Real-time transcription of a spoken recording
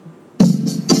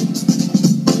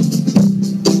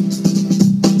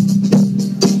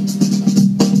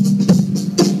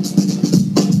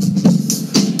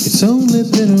a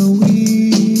bitter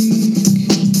week.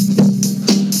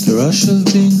 The rush of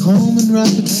being home and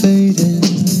rapid fading,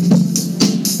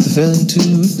 the failing to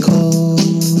recall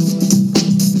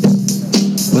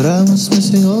what I was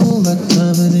missing all that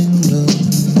time in England.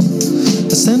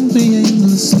 I sent me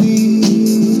aimlessly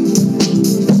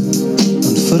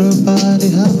on foot or by the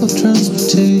help of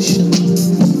transportation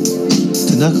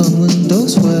to knock on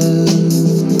windows where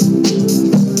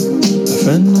a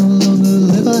friend no longer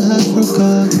live. I had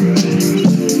forgotten.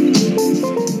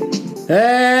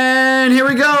 And here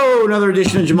we go, another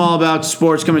edition of Jamal About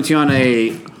Sports coming to you on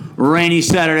a rainy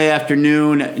Saturday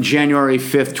afternoon, January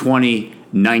 5th,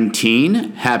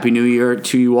 2019. Happy New Year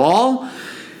to you all.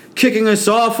 Kicking us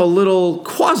off, a little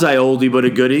quasi-oldie but a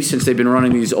goodie, since they've been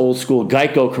running these old-school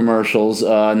Geico commercials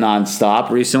nonstop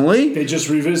recently. They just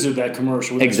revisited that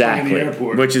commercial when exactly, they were in the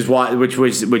airport.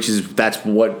 That's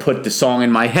what put the song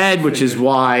in my head, which is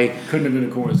why... Couldn't have been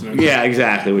a coincidence. Yeah,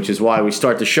 exactly, which is why we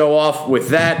start the show off with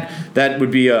that. That would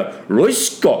be a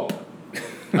Royskop,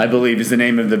 I believe, is the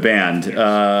name of the band.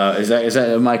 Is that?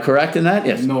 Am I correct in that?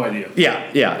 Yes. No idea.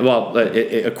 Yeah. Well,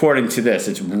 according to this,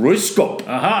 it's Royskop.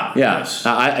 Aha. Yeah. Yes.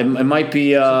 It might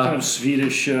be some kind of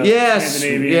Swedish.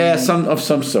 Scandinavian. Yeah, of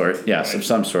some sort. Yes, right. Of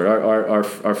some sort.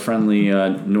 Our friendly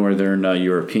northern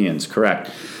Europeans. Correct.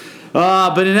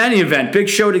 But in any event, big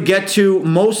show to get to.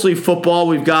 Mostly football.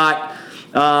 We've got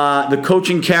the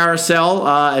coaching carousel,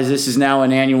 as this is now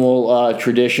an annual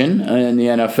tradition in the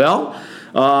NFL.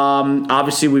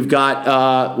 Obviously, we've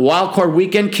got Wild Card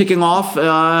Weekend kicking off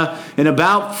in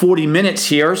about 40 minutes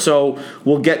here, so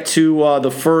we'll get to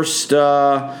the first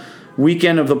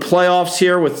weekend of the playoffs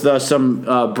here with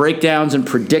some breakdowns and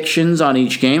predictions on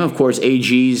each game. Of course,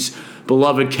 AG's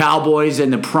beloved Cowboys in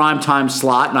the primetime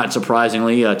slot, not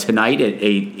surprisingly, tonight at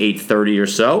 8:30 or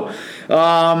so.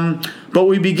 But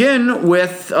we begin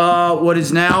with what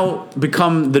has now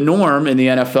become the norm in the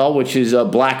NFL, which is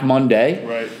Black Monday.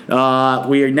 Right.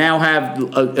 We now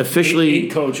have officially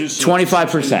eight coaches,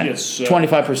 25%. Yes,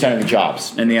 25% of the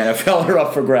jobs in the NFL are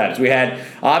up for grabs. We had,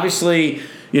 obviously,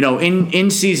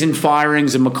 in-season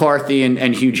firings of McCarthy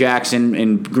and Hugh Jackson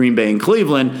in Green Bay and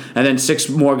Cleveland, and then 6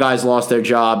 more guys lost their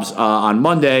jobs on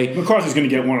Monday. McCarthy's going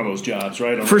to get one of those jobs,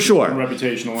 right? For sure.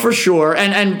 Reputational. For sure.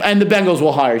 And the Bengals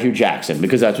will hire Hugh Jackson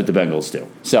because that's what the Bengals do.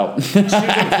 So,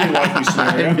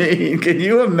 I mean, can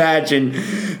you imagine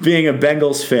being a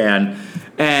Bengals fan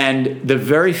and the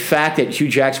very fact that Hugh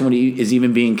Jackson is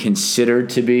even being considered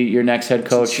to be your next head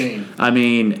coach? It's insane. I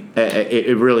mean,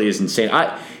 it really is insane.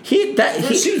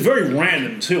 It seems very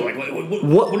random too. Like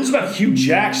what is about Hugh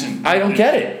Jackson? I don't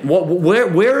get it.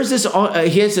 Where is this?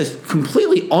 He has a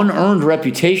completely unearned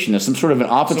reputation as some sort of an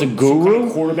offensive guru, some kind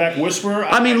of quarterback whisperer.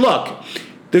 I mean, look,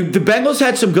 the Bengals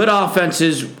had some good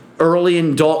offenses early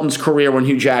in Dalton's career when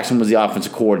Hugh Jackson was the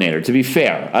offensive coordinator, to be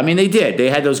fair. I mean, they did. They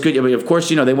had those good... I mean, of course,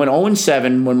 they went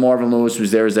 0-7 when Marvin Lewis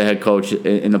was there as the head coach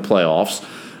in the playoffs.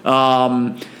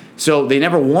 So they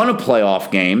never won a playoff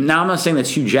game. Now, I'm not saying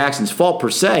that's Hugh Jackson's fault per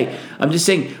se. I'm just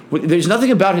saying there's nothing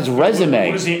about his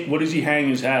resume. What does he hang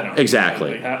his hat on?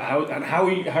 Exactly.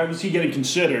 How is he getting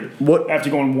considered after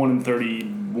going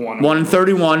 1-31?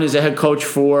 1-31 as a head coach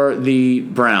for the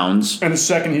Browns. And the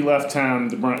second he left town,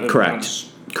 the Browns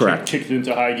kicked it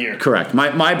into high gear. Correct.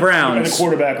 My Browns. And the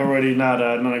quarterback already not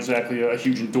exactly a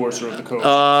huge endorser of the coach.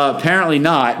 Apparently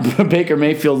not. Baker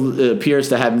Mayfield appears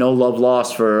to have no love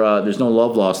lost for. There's no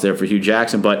love lost there for Hugh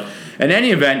Jackson. But in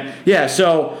any event, yeah.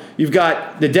 So you've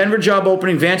got the Denver job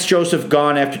opening. Vance Joseph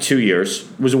gone after 2 years.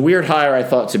 Was a weird hire, I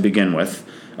thought, to begin with.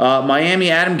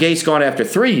 Miami, Adam Gase gone after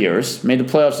 3 years. Made the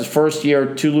playoffs his first year,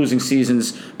 2 losing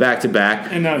seasons back-to-back.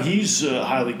 And now he's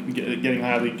getting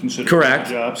highly considered for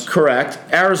jobs. Correct.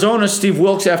 Arizona, Steve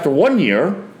Wilkes after 1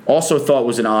 year. Also thought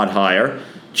was an odd hire.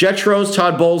 Jetros,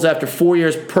 Todd Bowles after 4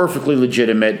 years, perfectly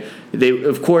legitimate. They,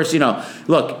 of course,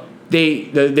 look,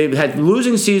 they've had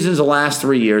losing seasons the last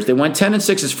 3 years. They went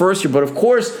 10-6 his first year, but of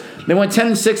course they went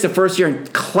 10-6 the first year in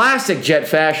classic Jet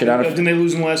fashion. Didn't they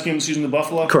lose in the last game of the season to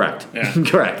Buffalo? Correct. Yeah.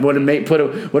 Correct. Would have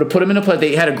put them in a play.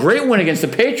 They had a great win against the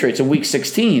Patriots in Week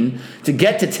 16 to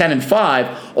get to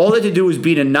 10-5. All they had to do was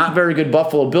beat a not very good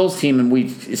Buffalo Bills team in Week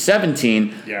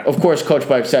 17. Yeah. Of course, coached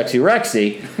by Sexy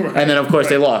Rexy, right. And then of course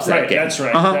they lost that game. That's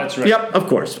right. Uh-huh. That's right. Yep. Of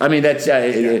course. I mean that's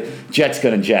Jets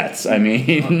gonna Jets. I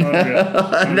mean,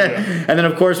 and then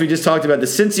of course we just talked about the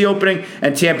Cincy opening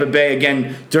and Tampa Bay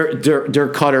again.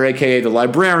 Dirk Cutter, aka the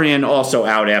Librarian, also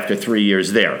out after 3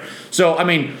 years there. So I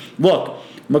mean, look,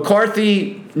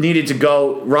 McCarthy needed to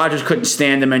go. Rodgers couldn't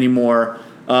stand him anymore.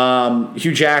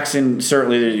 Hugh Jackson,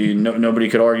 certainly nobody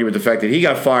could argue with the fact that he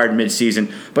got fired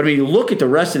midseason. But I mean, you look at the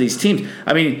rest of these teams.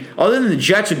 I mean, other than the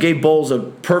Jets, who gave Bowles a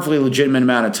perfectly legitimate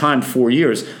amount of time, 4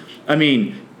 years, I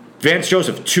mean, Vance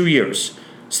Joseph, 2 years.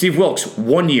 Steve Wilkes,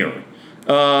 1 year.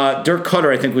 Dirk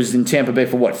Cutter, I think, was in Tampa Bay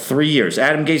for 3 years.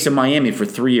 Adam Gase in Miami for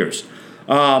 3 years.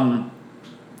 And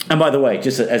by the way,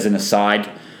 just as an aside,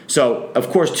 so of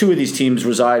course 2 of these teams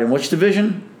reside in which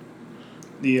division?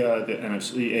 The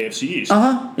AFC East.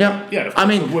 Yeah. Yeah. I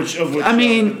mean, of which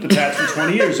the Pats for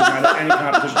 20 years have not had any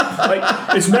competition. Like,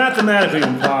 it's mathematically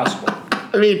impossible.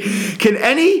 I mean,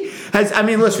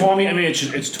 listen. Tommy,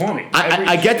 it's Tommy.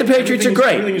 I get the Patriots are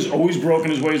great. Everything has always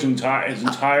broken his way his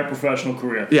entire professional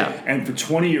career. Yeah. And for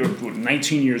 20 years,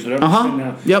 19 years, whatever it's been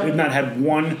now, they've not had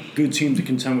one good team to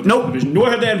contend with in the division.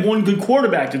 Nor have they had one good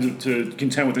quarterback to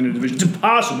contend with in the division. It's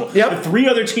impossible. Yep. The 3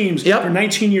 other teams for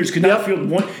 19 years could not field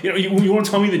one. You want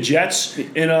to tell me the Jets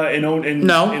in 09 and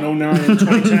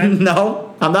 2010? No.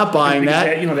 I'm not buying that.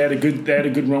 They had a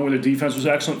good run where their defense was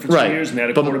excellent for 2 years, and they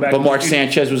had a quarterback. But Mark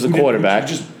Sanchez was the quarterback.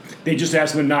 They just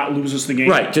asked them to not lose us the game.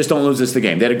 Right, just don't lose us the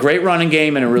game. They had a great running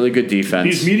game and a really good defense.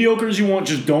 These mediocre as you want,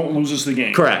 just don't lose us the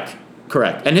game. Correct.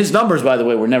 And his numbers, by the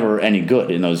way, were never any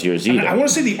good in those years either. I want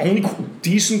to say the only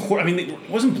decent quarter. I mean,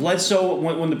 wasn't Bledsoe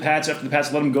when after the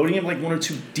Pats let him go? Did he have 1 or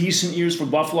 2 decent years for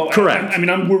Buffalo? Correct.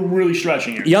 We're really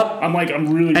stretching here. Yep. I'm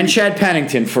really. And Chad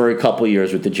Pennington for a couple of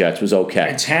years with the Jets was okay.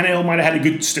 And Tannehill might have had a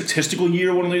good statistical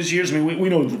year one of those years. I mean, we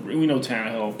know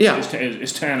Tannehill. Yeah.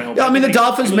 Is Tannehill. Yeah, I mean, the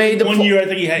Dolphins made the 1 year. I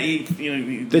think he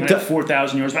had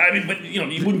 4,000 yards. But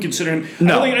you wouldn't consider him.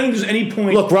 No. I don't think there's any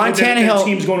point. Look, Ryan Tannehill.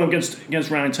 Teams going against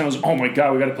Ryan Tannehill. Oh my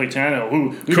God, we got to play Tannehill.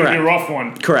 Ooh, this going to be a rough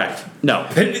one. Correct. No.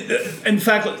 In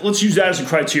fact, let's use that as a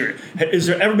criteria. Has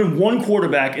there ever been one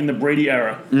quarterback in the Brady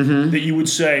era that you would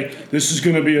say this is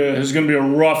going to be a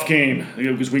rough game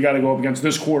because we got to go up against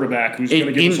this quarterback who's going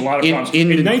to give us a lot of problems?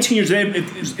 In 19 years,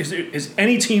 has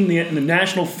any team in the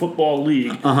National Football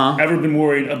League ever been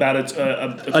worried about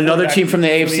another team from the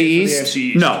AFC East?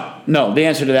 No. The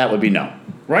answer to that would be no.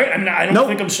 Right? I don't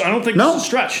think this is a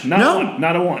stretch.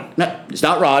 Not a one. No, it's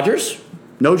not Rodgers.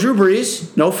 No Drew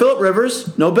Brees. No Phillip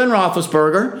Rivers. No Ben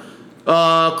Roethlisberger.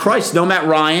 No Matt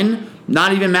Ryan.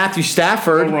 Not even Matthew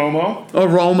Stafford. Or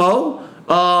Romo.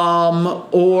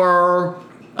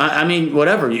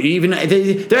 Whatever.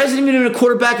 There hasn't even been a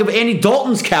quarterback of Andy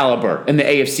Dalton's caliber in the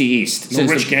AFC East. No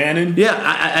Rich Gannon.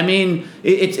 Yeah,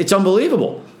 it's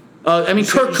unbelievable.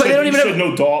 Kirk. They don't even have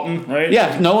no Dalton, right?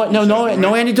 Yeah,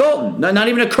 no Andy Dalton. Not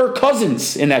even a Kirk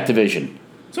Cousins in that division.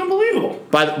 It's unbelievable.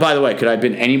 By the way, could I have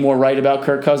been any more right about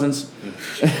Kirk Cousins?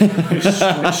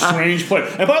 Strange play.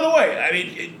 And by the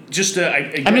way,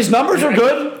 his numbers are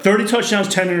good. 30 touchdowns,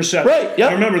 10 interceptions. Right. Yep.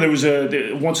 I remember there was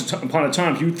once upon a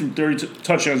time, if you threw 30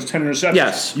 touchdowns, 10 interceptions.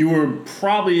 Yes. You were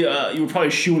probably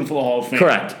shooing for the Hall of Fame.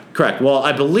 Correct. Well,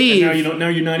 I believe now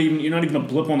you're not even a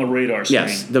blip on the radar screen.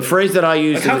 Yes. The phrase that I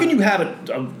used. How can you have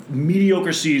a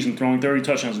mediocre season throwing 30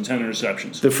 touchdowns and 10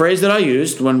 interceptions? The phrase that I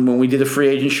used when we did the free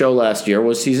agent show last year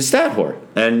was he's a stat whore,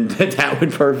 and that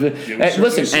would perfect.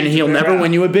 Listen, and he'll never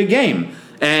win you a big game.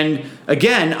 And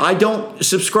again, I don't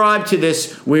subscribe to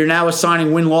this. We're now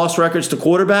assigning win-loss records to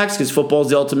quarterbacks because football is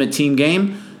the ultimate team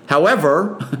game.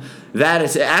 However, that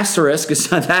is asterisk.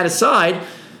 That aside,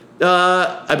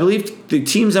 I believe the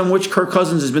teams on which Kirk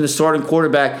Cousins has been the starting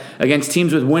quarterback against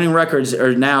teams with winning records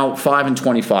are now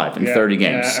 5-25 in 30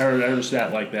 games. Yeah, I heard a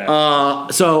stat like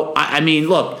that. So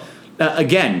look,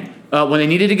 again. When they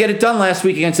needed to get it done last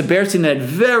week against the Bears team that had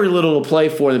very little to play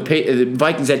for, the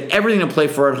Vikings had everything to play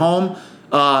for at home.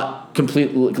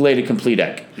 Laid a complete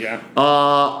egg. Yeah.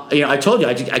 I told you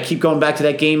I keep going back to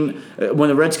that game when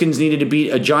the Redskins needed to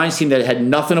beat a Giants team that had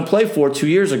nothing to play for 2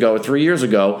 years ago or 3 years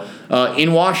ago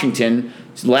in Washington,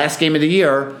 last game of the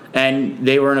year, and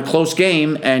they were in a close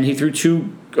game, and he threw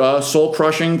 2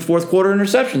 soul-crushing fourth-quarter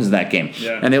interceptions in that game.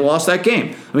 Yeah. And they lost that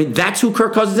game. That's who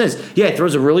Kirk Cousins is. Yeah, he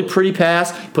throws a really pretty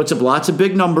pass, puts up lots of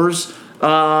big numbers.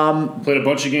 Played a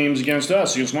bunch of games against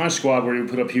my squad, where he would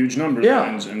put up huge numbers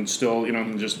and still,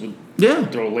 just would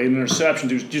throw a late interception,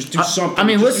 do something.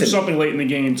 Do something late in the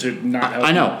game to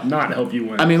not help you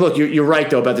win. Look, you're right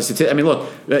though about this.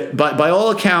 By all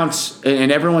accounts,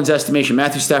 in everyone's estimation,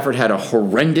 Matthew Stafford had a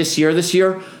horrendous year this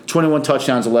year. 21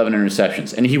 touchdowns, 11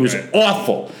 interceptions, and he was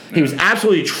awful. He was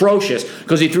absolutely atrocious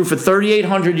because he threw for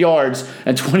 3,800 yards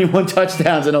and 21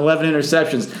 touchdowns and 11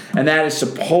 interceptions, and that is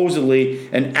supposedly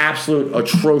an absolute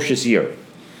atrocious year.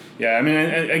 Yeah,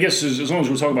 I guess as long as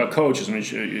we're talking about coaches, I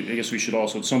guess we should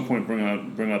also at some point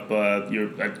bring up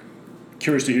your.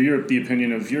 Curious to hear the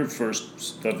opinion of the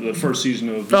first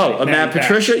season of Matt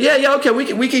Patricia. Yeah, okay,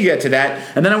 we can get to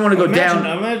that, and then I want to go down.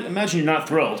 Imagine you're not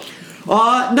thrilled.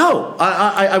 No,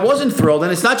 I wasn't thrilled,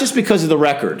 and it's not just because of the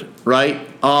record, right?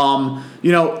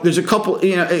 There's a couple.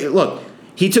 Look,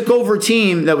 he took over a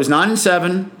team that was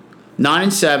 9-7,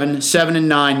 9-7,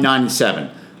 7-9,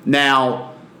 9-7.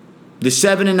 Now, the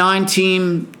 7-9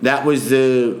 team, that was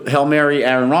the Hail Mary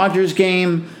Aaron Rodgers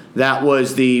game. That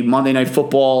was the Monday Night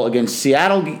Football against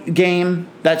Seattle game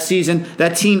that season.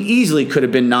 That team easily could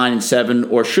have been 9-7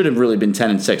 or should have really been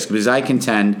 10-6 because I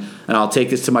contend, and I'll take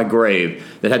this to my grave,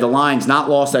 that had the Lions not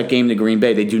lost that game to Green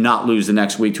Bay, they do not lose the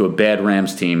next week to a bad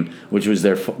Rams team, which was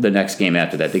the next game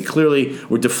after that. They clearly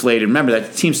were deflated. Remember,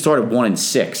 that team started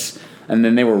 1-6. And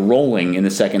then they were rolling in the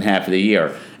second half of the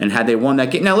year. And had they won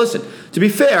that game... Now, listen, to be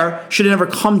fair, should have never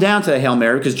come down to the Hail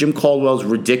Mary because Jim Caldwell is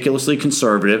ridiculously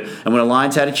conservative. And when the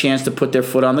Lions had a chance to put their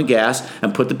foot on the gas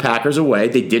and put the Packers away,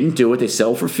 they didn't do it. They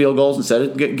settled for field goals instead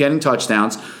of getting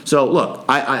touchdowns. So, look,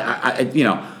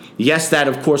 yes, that,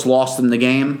 of course, lost them the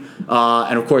game.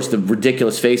 And, of course, the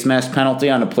ridiculous face mask penalty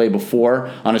on a play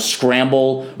before, on a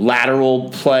scramble, lateral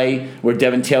play where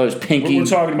Devin Taylor's pinky... We're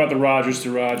talking about the Rodgers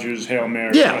to Rodgers Hail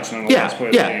Mary touchdown on the last play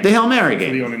of the game. The Hail Mary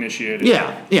game. For the uninitiated.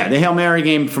 Yeah, the Hail Mary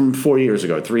game from 3 years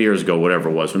ago, whatever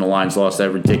it was, when the Lions lost that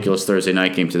ridiculous Thursday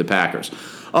night game to the Packers.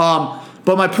 But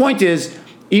my point is,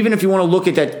 even if you want to look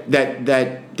at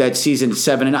that season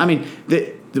 7, I mean,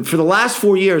 for the last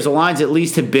 4 years, the Lions at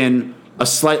least have been a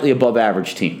slightly above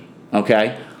average team,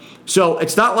 okay? So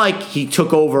it's not like he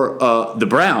took over the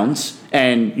Browns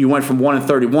and you went from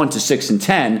 1-31 to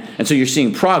 6-10, and so you're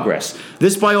seeing progress.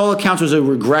 This, by all accounts, was a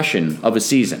regression of a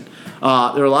season. There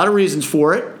are a lot of reasons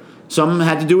for it. Some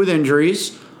had to do with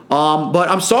injuries. But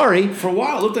I'm sorry. For a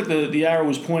while, it looked like the arrow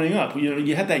was pointing up. You know,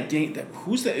 you had that game.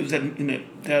 Who's that? It was that in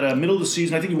that middle of the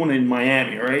season. I think you won in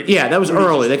Miami, right? Yeah, that was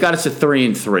early. They got us to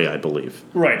 3-3, I believe.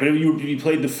 Right, but you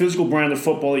played the physical brand of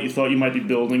football that you thought you might be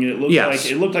building. It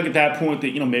looked like at that point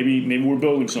that maybe we're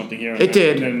building something here. It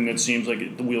did, and then it seems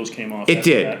like the wheels came off. It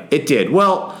did.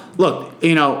 Well, look,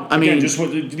 I mean, just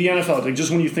the NFL. Like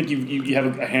just when you think you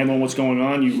have a handle on what's going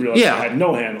on, you realize you had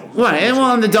no handle. Right,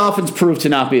 and the Dolphins proved to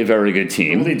not be a very good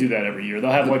team. Well, they do that every year.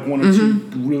 They'll have like one or two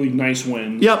really nice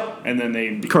wins. Yep. And then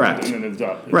they correct. And then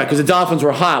they're right, because the Dolphins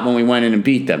were hot when we went in and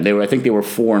beat them. I think they were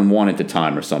 4-1 at the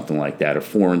time or something like that, or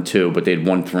 4-2, but they'd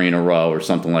won 3 in a row or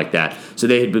something like that. So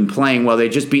they had been playing well. They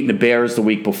had just beaten the Bears the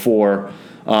week before.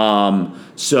 When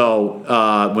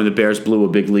the Bears blew a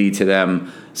big lead to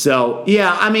them. So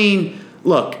yeah, I mean,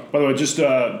 look. By the way, just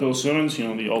Bill Simmons,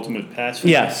 the ultimate Pats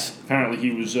fan. Yes. Apparently, he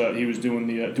was doing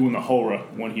the hora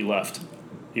when he left.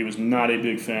 He was not a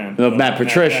big fan of Matt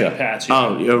Patricia. Pats,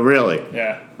 Oh, really?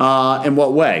 Yeah. In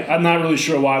what way? I'm not really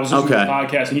sure why. I was listening to the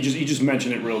podcast, and he just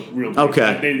mentioned it real quick.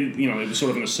 Okay. It was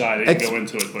sort of an aside. They didn't go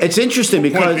into it. But it's interesting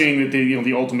because point being that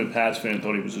the ultimate Pats fan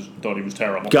thought he was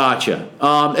terrible. Gotcha.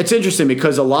 It's interesting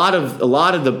because a lot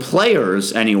of the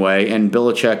players anyway, and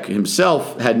Belichick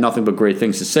himself had nothing but great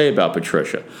things to say about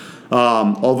Patricia.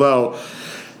 Although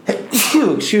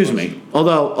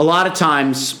a lot of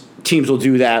times teams will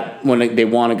do that when they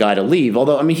want a guy to leave.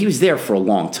 Although, I mean, he was there for a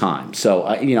long time. So,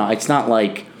 it's not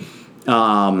like, it's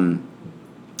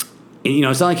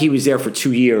not like he was there for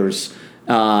 2 years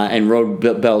and rode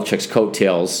Belichick's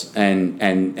coattails and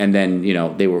then,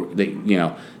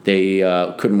 they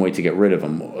couldn't wait to get rid of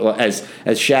him.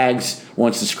 As Shags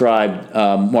once described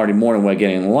Marty Mornhinweg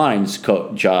getting the Lions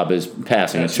job as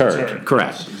passing a turd.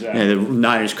 Correct. Yes, exactly. And the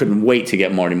Niners couldn't wait to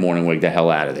get Marty Mornhinweg the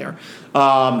hell out of there.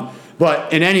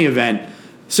 But in any event,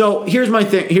 so here's my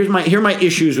thing. Here are my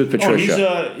issues with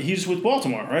Patricia. He's with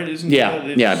Baltimore, right? Isn't he?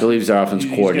 I believe he's our offensive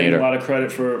coordinator. He's getting a lot of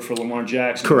credit for Lamar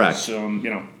Jackson. Correct.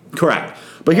 Correct.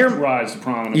 But rise to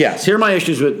prominence. Yes. Here are my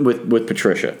issues with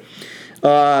Patricia.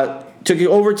 Took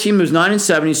over a team that was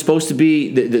 9-7. He's supposed to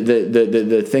be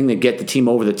the thing that get the team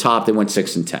over the top. They went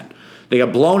 6-10. They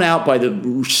got blown out by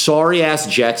the sorry-ass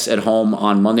Jets at home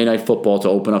on Monday Night Football to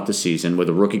open up the season with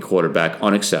a rookie quarterback.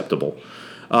 Unacceptable.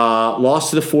 Lost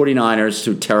to the 49ers,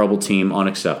 to a terrible team.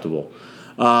 Unacceptable.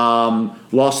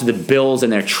 Lost to the Bills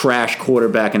and their trash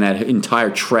quarterback and that entire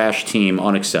trash team.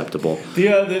 Unacceptable.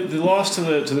 The loss to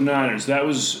the Niners, that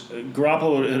was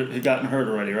Garoppolo had gotten hurt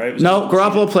already, right? No,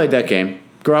 Garoppolo played that game.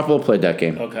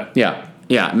 Okay. Yeah.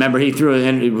 Remember, he threw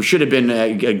and it should have been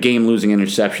a game-losing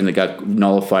interception that got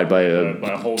nullified by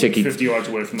a hold 50 yards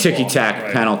away from the ball.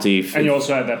 Ticky-tack penalty. And you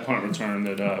also had that punt return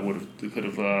that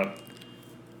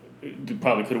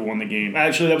probably could have won the game.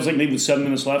 Actually, that was like maybe with 7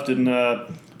 minutes left, and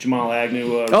Jamal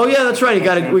Agnew. That's right.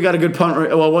 We got a good punt.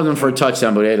 Well, it wasn't for a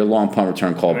touchdown, but he had a long punt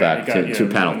return call back to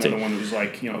penalty. Another one that was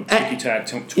like ticky-tack,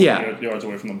 20 yards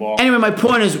away from the ball. Anyway, my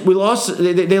point is, we lost.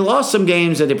 They lost some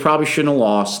games that they probably shouldn't have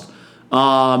lost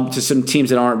to some teams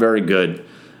that aren't very good.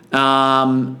 But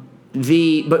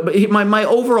my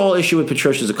overall issue with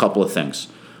Patricia is a couple of things.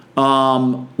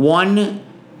 One,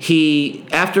 he,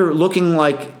 after looking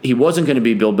like he wasn't going to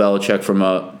be Bill Belichick from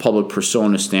a public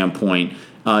persona standpoint,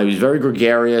 he was very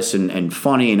gregarious and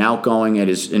funny and outgoing at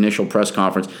his initial press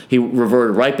conference. He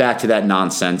reverted right back to that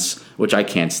nonsense, which I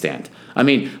can't stand. I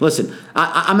mean, listen,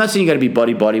 I'm not saying you got to be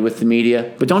buddy-buddy with the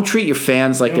media, but don't treat your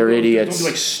fans like they're idiots. Don't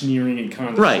be like sneering and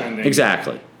condescending. Right,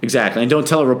 exactly. And don't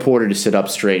tell a reporter to sit up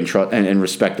straight and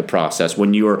respect the process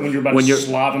when you're about as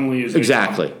slovenly as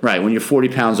exactly right. When you're 40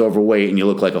 pounds overweight and you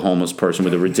look like a homeless person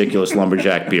with a ridiculous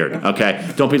lumberjack beard. Okay,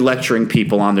 don't be lecturing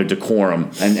people on their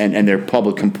decorum and their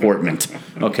public comportment.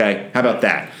 Okay, how about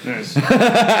that? Nice.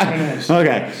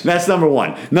 Okay, nice. That's number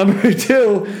one. Number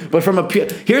two, but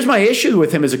here's my issue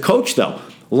with him as a coach though.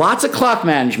 Lots of clock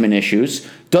management issues.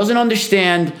 Doesn't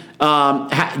understand.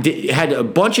 Had a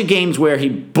bunch of games where he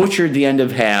butchered the end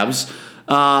of halves.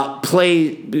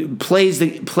 Plays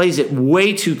it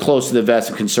way too close to the vest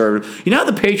and conservative. You know how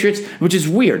the Patriots, which is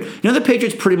weird. You know the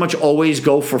Patriots pretty much always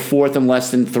go for fourth and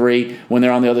less than 3 when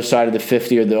they're on the other side of the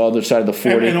 50 or the other side of the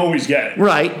 40. And always get it.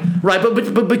 Right.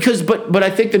 But I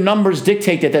think the numbers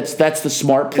dictate that's the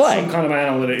smart play. It's some kind of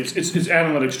analytics. It's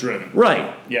analytics driven.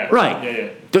 Right. Yeah. Right. Yeah.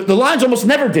 The Lions almost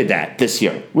never did that this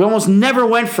year. We almost never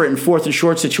went for it in fourth and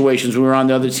short situations when we were on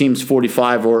the other team's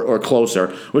 45 or closer,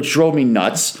 which drove me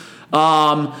nuts.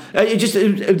 I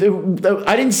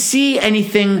didn't see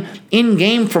anything in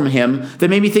game from him that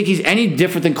made me think he's any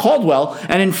different than Caldwell.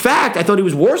 And in fact, I thought he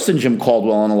was worse than Jim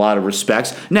Caldwell in a lot of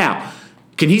respects. Now,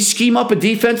 can he scheme up a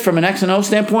defense from an X&O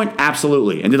standpoint?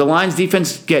 Absolutely. And did the Lions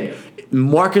defense get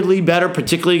markedly better,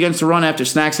 particularly against the run after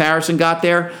Snacks Harrison got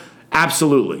there?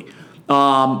 Absolutely.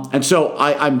 And so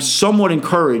I'm somewhat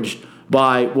encouraged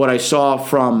by what I saw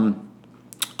from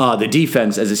the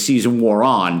defense as the season wore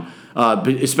on.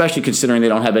 Especially considering they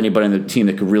don't have anybody on the team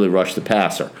that could really rush the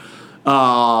passer.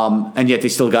 And yet they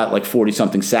still got like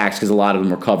 40-something sacks because a lot of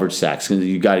them were covered sacks. And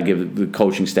you got to give the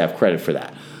coaching staff credit for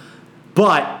that.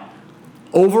 But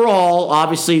overall,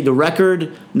 obviously, the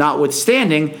record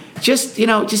notwithstanding, just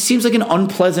seems like an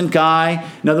unpleasant guy.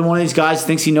 Another one of these guys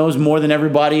thinks he knows more than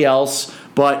everybody else.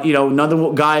 But,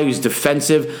 another guy who's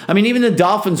defensive. I mean, even the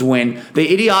Dolphins win. They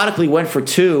idiotically went for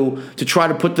 2 to try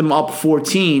to put them up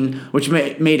 14, which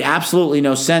made absolutely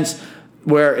no sense.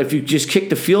 Where if you just kick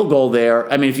the field goal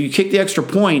there, I mean, if you kick the extra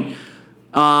point,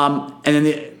 and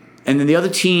then the other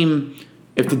team,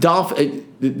 if the Dolphins,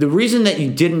 the reason that you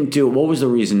didn't do it, what was the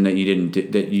reason that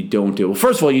you don't do it? Well,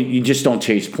 first of all, you just don't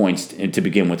chase points to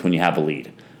begin with when you have a lead.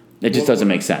 It just doesn't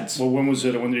make sense. Well, when was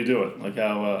it? When did you do it? Like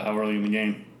how early in the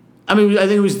game? I mean, I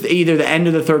think it was either the end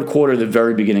of the third quarter or the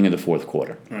very beginning of the fourth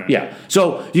quarter. Right. Yeah.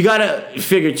 So you got to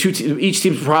figure each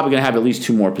team's probably going to have at least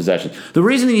 2 more possessions. The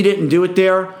reason that you didn't do it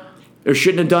there or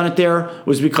shouldn't have done it there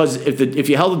was because if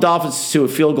you held the Dolphins to a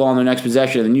field goal on their next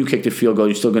possession and then you kicked a field goal,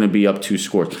 you're still going to be up 2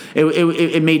 scores.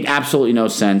 It made absolutely no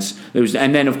sense.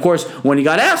 And then, of course, when he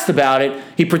got asked about it,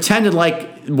 he pretended like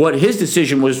what his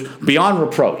decision was beyond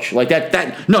reproach. Like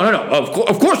that. No.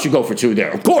 Of course you go for 2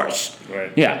 there. Of course.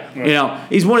 Right. Yeah. Right.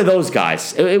 He's one of those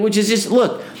guys, which is just,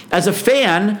 look, as a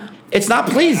fan, it's not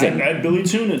pleasing. I had Billy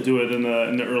Tuna do it in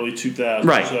the early 2000s.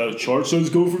 Right. Chart says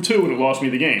go for 2, and it lost me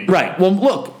the game. Right. Well,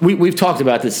 look, we've talked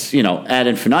about this, ad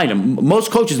infinitum.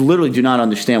 Most coaches literally do not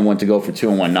understand when to go for 2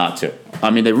 and when not to. I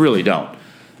mean, they really don't.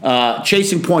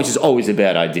 Chasing points is always a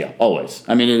bad idea. Always.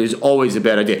 I mean, it is always a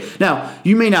bad idea. Now,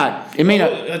 you may not. It may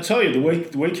not. I tell you,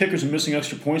 the way kickers are missing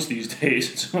extra points these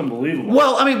days, it's unbelievable.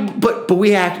 Well, I mean, but the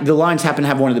Lions happen to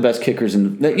have one of the best kickers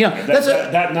in.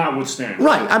 That notwithstanding.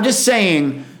 Right. I'm just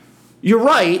saying. You're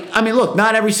right. I mean, look,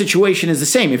 not every situation is the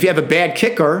same. If you have a bad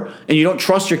kicker and you don't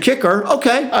trust your kicker,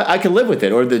 okay, I can live with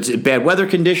it. Or the bad weather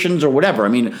conditions or whatever. I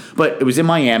mean, but it was in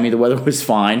Miami. The weather was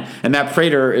fine. And Matt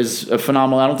Prater is a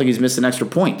phenomenal. I don't think he's missed an extra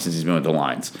point since he's been with the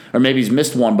Lions. Or maybe he's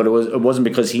missed one, but it wasn't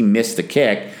because he missed the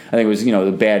kick. I think it was,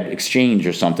 the bad exchange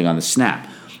or something on the snap.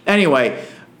 Anyway,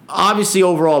 obviously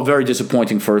overall, very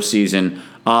disappointing first season.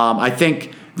 I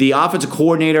think the offensive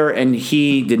coordinator and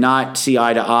he did not see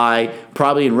eye to eye.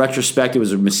 Probably in retrospect, it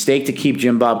was a mistake to keep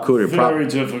Jim Bob Cooter. Very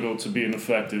difficult to be an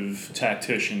effective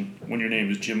tactician when your name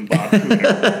is Jim Bob Cooter.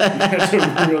 That's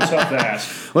a real tough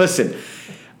ask. Listen,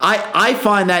 I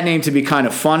find that name to be kind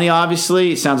of funny,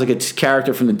 obviously. It sounds like a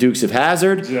character from the Dukes of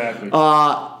Hazzard. Exactly.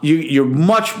 You're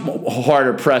much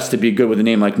harder pressed to be good with a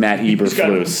name like Matt Eberflus. He's got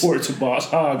to report to Boss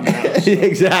Hogg now. So.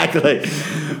 Exactly.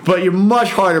 but you're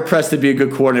much harder pressed to be a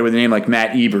good coordinator with a name like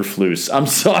Matt Eberflus. I'm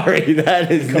sorry,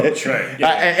 that is Coach, right? Yeah.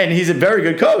 And he's a very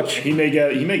good coach. He may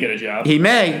get a job. He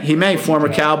may.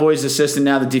 Former Cowboys assistant,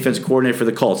 now the defensive coordinator for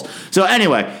the Colts. So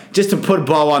anyway, just to put a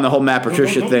bow on the whole Matt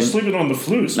Patricia don't thing. Sleeping on the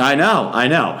Flus. I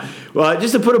know. Well,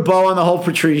 just to put a bow on the whole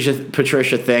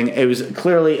Patricia thing, it was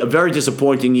clearly a very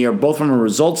disappointing year, both from a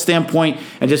results standpoint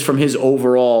and just from his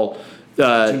overall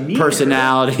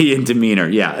personality and demeanor.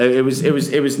 Yeah, it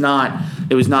was not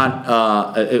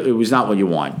what you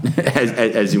want,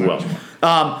 as you will.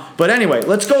 But anyway,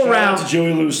 let's go around. Shout out to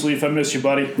Joey Looseleaf. I miss you,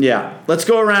 buddy. Yeah, let's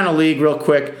go around the league real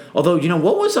quick. Although, you know, you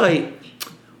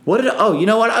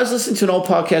know what? I was listening to an old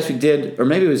podcast we did, or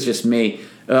maybe it was just me,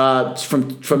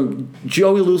 from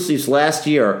Joey Looseleaf's last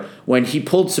year when he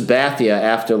pulled Sabathia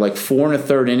after like 4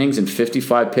 1/3 innings and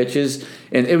 55 pitches.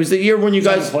 And it was the year when you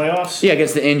guys... in the playoffs? Yeah,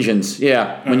 against the Indians.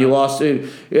 Yeah, when you lost.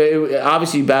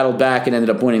 Obviously, you battled back and ended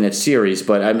up winning that series.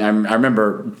 But I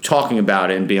remember talking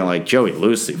about it and being like, Joey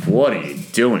Looseleaf, what are you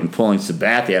doing pulling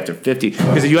Sabathia after 50?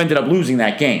 Because you ended up losing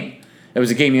that game. It was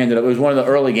a game it was one of the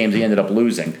early games he ended up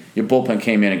losing. Your bullpen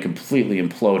came in and completely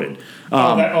imploded.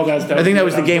 I think that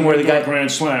was the game where the guy...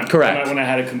 Grand Slam. Correct. When I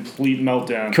had a complete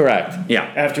meltdown. Correct, yeah.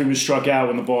 After he was struck out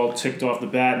when the ball ticked off the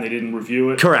bat and they didn't review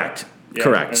it. Correct. Yeah,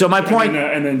 Correct. So my point...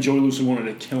 And then Joey Looseleaf wanted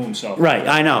to kill himself. Right,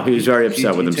 I know. He was very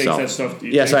upset with himself. Takes that stuff.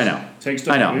 Yes, I know. Takes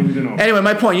stuff. I know. Anyway,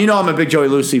 my point, I'm a big Joey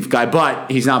Looseleaf guy,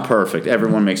 but he's not perfect.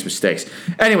 Everyone makes mistakes.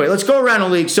 Anyway, let's go around the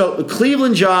league. So the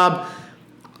Cleveland job...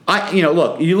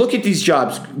 look, you look at these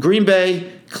jobs, Green Bay,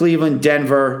 Cleveland,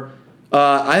 Denver,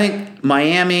 I think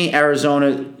Miami,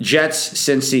 Arizona, Jets,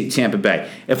 Cincy, Tampa Bay.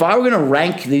 If I were going to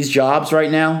rank these jobs right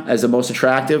now as the most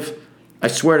attractive, I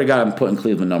swear to God I'm putting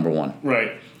Cleveland number one.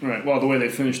 Right. Well, the way they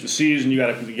finished the season, you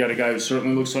got a guy who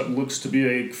certainly looks to be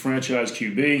a franchise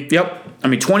QB.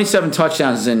 Yep. 27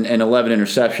 touchdowns and 11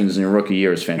 interceptions in a rookie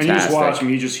year is fantastic. And you just watch him,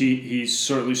 he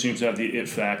certainly seems to have the it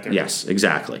factor. Yes,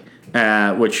 exactly.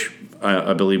 Which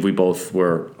I believe we both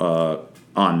were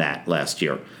on that last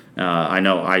year. I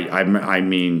know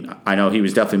he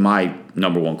was definitely my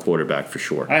number one quarterback for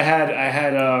sure. I had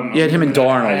you had him and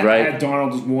Darnold, right? I had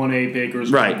Darnold as 1A,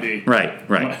 Baker's 1B. Right.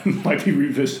 Might be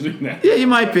revisiting that. Yeah, you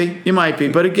might be.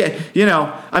 But again,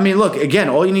 look, again,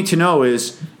 all you need to know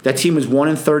is that team was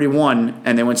 1-31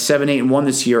 and they went 7-8-1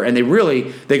 this year, and they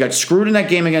got screwed in that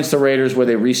game against the Raiders where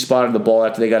they respotted the ball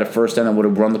after they got a first down and would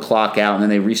have run the clock out, and then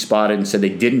they respotted and said they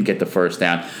didn't get the first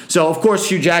down. So of course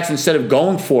Hugh Jackson, instead of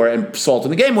going for it and salting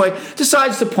the game away,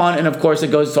 decides to punt, and of course it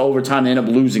goes to overtime. They end up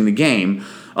losing the game.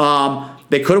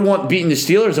 They could have beaten the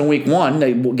Steelers in Week 1,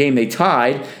 the game they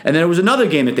tied, and then there was another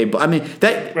game that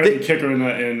the kicker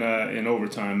in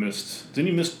overtime missed.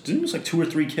 Didn't he miss like 2 or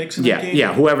 3 kicks in that game?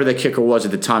 Yeah, whoever the kicker was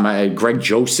at the time, Greg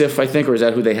Joseph, I think, or is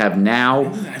that who they have now?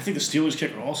 I think the Steelers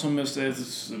kicker also missed it.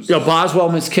 Boswell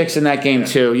missed kicks in that game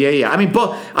too. Yeah.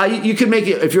 You could make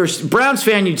it, if you're a Browns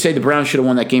fan, you'd say the Browns should have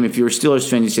won that game. If you're a Steelers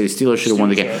fan, you'd say the Steelers should have won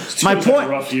the game. My point. Had a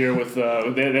rough year with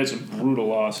they had some brutal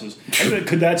losses.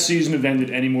 Could that season have ended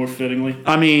any more fittingly?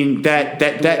 That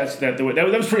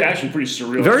was actually pretty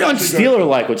surreal. Very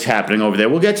un-Steeler-like what's happening over there.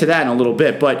 We'll get to that in a little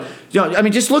bit, but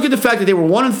just look at the fact that they were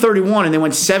 1-31 and they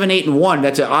went 7-8-1.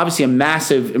 That's obviously a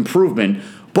massive improvement.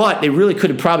 But they really could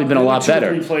have probably been a lot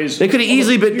better. They could have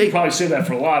easily been. You could probably say that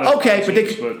for a lot of teams,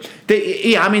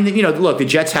 look, the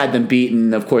Jets had them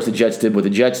beaten. Of course, the Jets did what the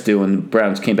Jets do, and the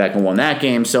Browns came back and won that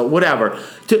game. So whatever.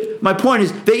 My point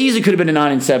is, they easily could have been a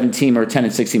 9-7 team or a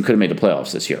 10-6 team. Could have made the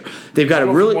playoffs this year. They've got a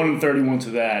really 1-31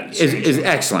 to that is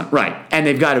excellent, right? And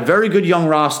they've got a very good young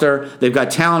roster. They've got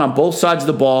talent on both sides of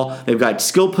the ball. They've got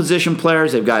skilled position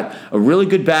players. They've got a really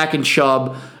good back in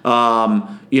Chubb.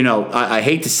 I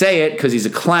hate to say it because he's a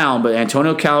clown, but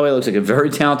Antonio Callaway looks like a very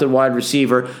talented wide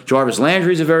receiver. Jarvis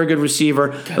Landry's a very good receiver.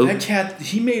 God, that cat,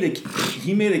 he made a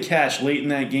catch late in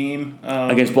that game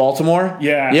against Baltimore.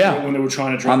 Yeah. When they were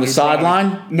trying to drive on the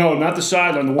sideline. No, not the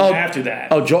sideline. The one after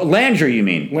that. Landry, you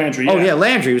mean? Landry. Yeah. Oh yeah,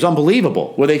 Landry was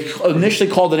unbelievable. Where they initially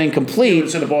called it incomplete.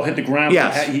 So the ball hit the ground.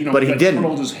 Yes, but he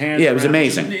didn't. His hand it was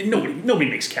amazing. Nobody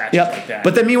makes catches like that.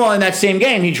 But then meanwhile in that same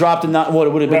game he dropped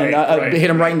what would have been hit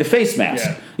him right in the face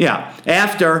mask. Yeah.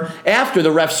 After the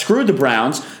refs screwed the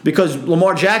Browns because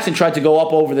Lamar Jackson tried to go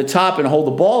up over the top and hold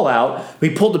the ball out. He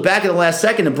pulled it back at the last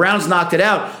second. The Browns knocked it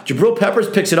out. Jabril Peppers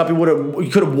picks it up. He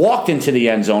could have walked into the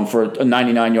end zone for a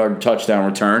 99-yard touchdown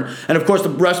return. And of course, the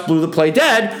refs blew the play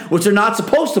dead, which they're not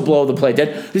supposed to blow the play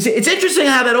dead. It's interesting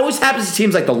how that always happens to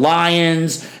teams like the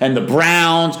Lions and the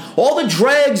Browns, all the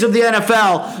dregs of the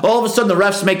NFL. All of a sudden, the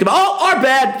refs make them. Oh, our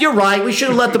bad. You're right. We should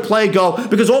have let the play go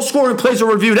because all scoring plays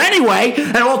are reviewed anyway.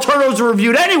 And and all turnovers are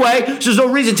reviewed anyway, so there's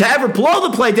no reason to ever blow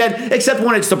the play dead, except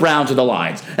when it's the Browns or the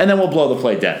Lions. And then we'll blow the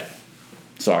play dead.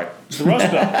 Sorry. It's the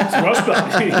Rust Belt. It's the Rust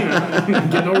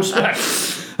Belt. Get no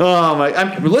respect. Oh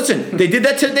my! Listen, they did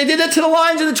that to the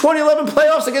Lions in the 2011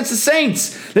 playoffs against the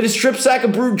Saints. They did a strip sack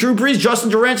of Drew Brees.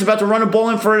 Justin Durant's about to run a ball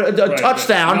in for a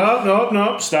touchdown.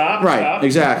 No, stop. Right, stop.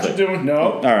 exactly. What you doing?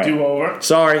 No, all right. Do over.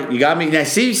 Sorry, you got me. Now,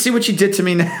 see what you did to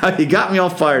me now. You got me all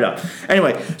fired up.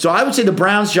 Anyway, so I would say the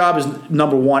Browns' job is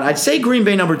number one. I'd say Green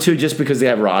Bay number two, just because they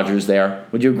have Rodgers there.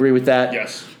 Would you agree with that?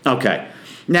 Yes. Okay.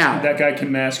 Now that guy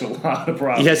can mask a lot of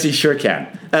problems. Yes, he sure can.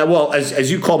 Well,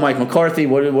 as you call Mike McCarthy,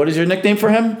 what is your nickname for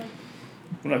him?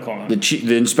 What do I call him?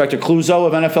 The Inspector Clouseau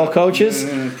of NFL coaches?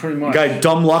 Pretty much. The guy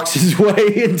dumb lucks his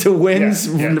way into wins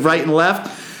right and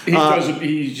left. He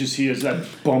has that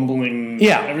bumbling,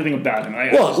 everything about him.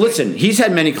 Listen, he's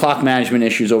had many clock management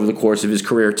issues over the course of his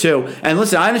career too. And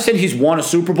listen, I understand he's won a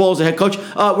Super Bowl as a head coach.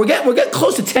 We're getting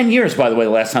close to 10 years, by the way,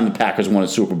 the last time the Packers won a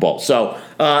Super Bowl. So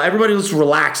everybody let's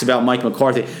relax about Mike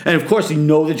McCarthy. And of course, you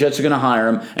know the Jets are going to hire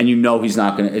him, and you know he's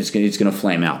not going to. It's going to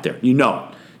flame out there. You know it.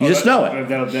 You just know it.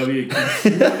 That'll be a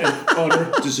complete and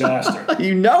utter disaster.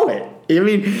 You know it. I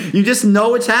mean, you just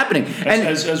know it's happening. And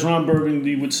as Ron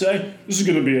Burgundy would say, this is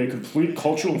going to be a complete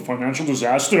cultural and financial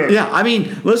disaster. Yeah, I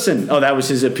mean, listen. Oh, that was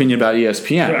his opinion about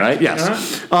ESPN, right? Yes.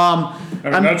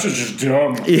 That's just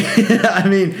dumb. Yeah,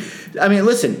 I mean,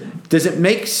 listen. Does it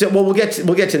make sense? Well, we'll get to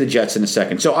the Jets in a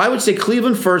second. So I would say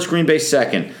Cleveland first, Green Bay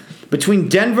second. Between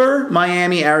Denver,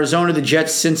 Miami, Arizona, the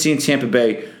Jets, Cincy, and Tampa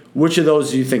Bay, which of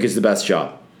those do you think is the best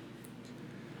job?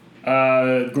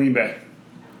 Green Bay.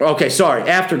 Okay, sorry.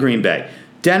 After Green Bay.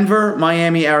 Denver,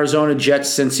 Miami, Arizona, Jets,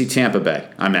 Cincy, Tampa Bay.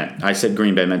 I said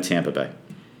Green Bay, I meant Tampa Bay.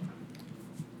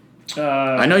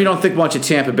 I know you don't think much of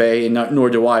Tampa Bay, nor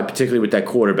do I, particularly with that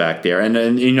quarterback there.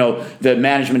 And you know, the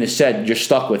management has said you're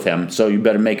stuck with him, so you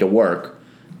better make it work.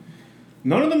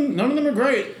 None of them are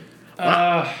great.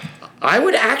 I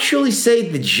would actually say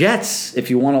the Jets,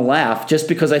 if you want to laugh, just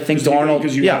because I think Darnold.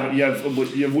 Because you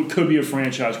have what could be a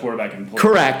franchise quarterback in play.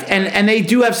 Correct, and they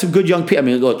do have some good young people. I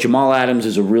mean, look, Jamal Adams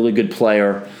is a really good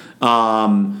player.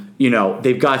 You know,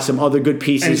 they've got some other good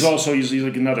pieces. And he's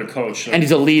like another coach. So. And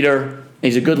he's a leader.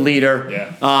 He's a good leader.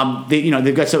 Yeah.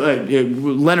 They've got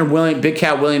some Leonard Williams, Big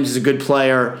Cat Williams is a good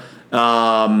player.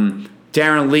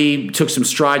 Darren Lee took some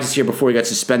strides this year before he got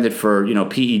suspended for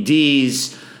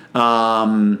PEDs.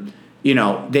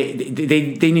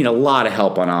 They need a lot of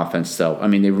help on offense, though. I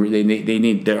mean, they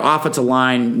need their offensive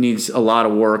line needs a lot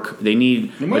of work. They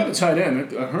might have a tight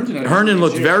end. Herndon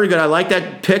looked very good. I like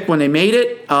that pick when they made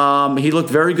it. He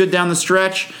looked very good down the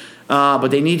stretch. But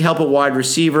they need help at wide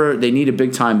receiver. They need a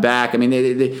big time back. I mean,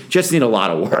 they just need a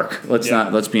lot of work.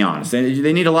 Let's be honest.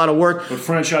 They need a lot of work. But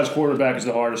franchise quarterback is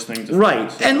the hardest thing to right.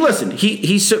 find. And listen,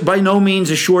 he's by no means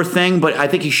a sure thing, but I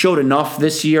think he showed enough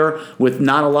this year with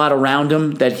not a lot around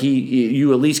him that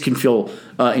you at least can feel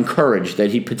encouraged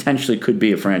that he potentially could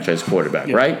be a franchise quarterback,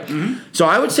 right? Mm-hmm. So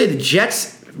I would say the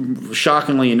Jets,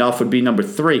 shockingly enough, would be number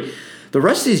 3. The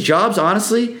rest of these jobs,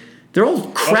 honestly, they're all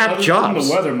crap jobs.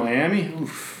 The weather, Miami.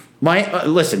 Oof.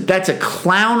 Listen, that's a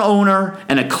clown owner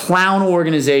and a clown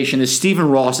organization. The Stephen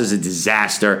Ross is a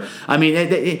disaster. I mean,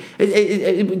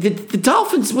 the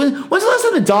Dolphins. When's the last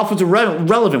time the Dolphins were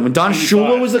relevant? When Don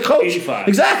Shula was the coach? 85.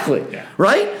 Exactly. Yeah.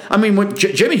 Right? I mean, when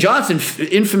Jimmy Johnson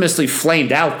infamously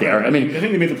flamed out there. Yeah, I think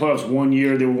they made the playoffs one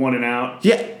year. They were 1-out.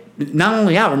 Yeah. Not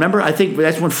only out, remember, I think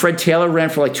that's when Fred Taylor ran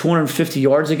for like 250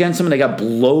 yards against them and they got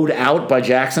blowed out by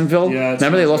Jacksonville. Yeah,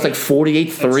 remember, they lost like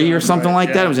 48-3 or something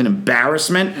like that. It was an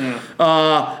embarrassment. Yeah.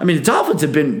 I mean, the Dolphins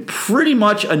have been pretty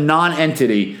much a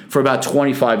non-entity for about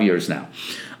 25 years now.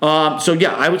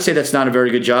 I would say that's not a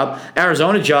very good job.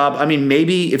 Arizona job, I mean,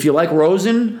 maybe if you like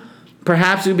Rosen,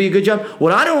 perhaps it would be a good job.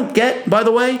 What I don't get, by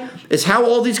the way, is how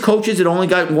all these coaches that only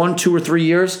got 1, 2, or 3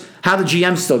 years, how the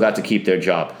GMs still got to keep their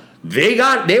job. They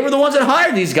were the ones that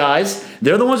hired these guys.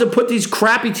 They're the ones that put these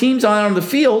crappy teams on the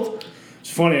field.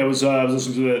 It's funny. I was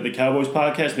listening to the Cowboys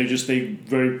podcast. They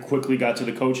very quickly got to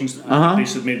the coaching.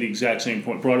 They made the exact same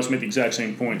point. Broadus made the exact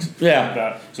same points.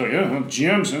 Yeah.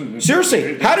 GMs.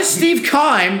 Seriously, how does Steve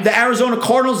Keim, the Arizona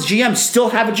Cardinals GM, still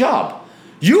have a job?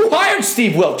 You hired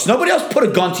Steve Wilkes. Nobody else put a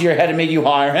gun to your head and made you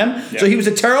hire him. Yeah. So he was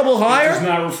a terrible hire. It does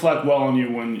not reflect well on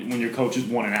you when your coach is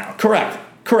 1-out.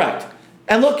 Correct.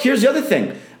 And look, here's the other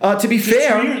thing. To be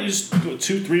fair, 2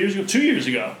 years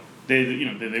ago, they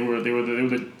were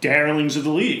the darlings of the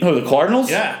league. Oh, the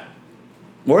Cardinals? Yeah.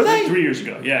 Were they? 3 years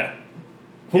ago, yeah.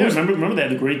 Yeah, remember they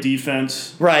had the great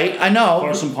defense. Right, I know.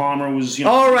 Carson Palmer was,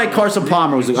 Oh, right, Carson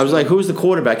Palmer was. I was like, who's the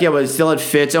quarterback? Yeah, but it still had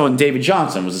Fitz. Oh, and David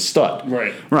Johnson was a stud.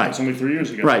 Right. Right. It's only 3 years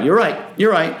ago. Right, you're right.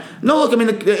 No, look, I mean,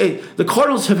 the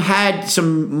Cardinals have had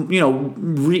some,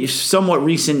 somewhat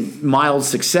recent mild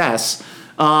success.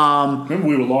 Remember,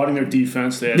 we were lauding their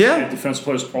defense. They had defensive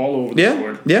players all over the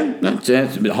board. Yeah. That's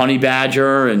Honey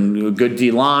Badger and a good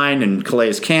D-line and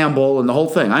Calais Campbell and the whole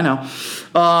thing. I know.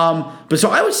 But so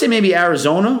I would say maybe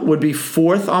Arizona would be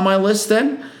fourth on my list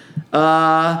then.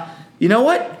 You know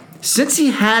what? Since he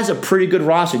has a pretty good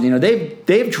roster,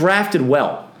 they've drafted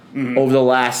well over the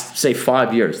last, say,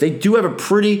 5 years. They do have a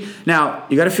pretty... Now,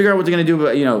 you got to figure out what they're going to do.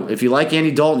 But, if you like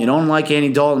Andy Dalton, you don't like Andy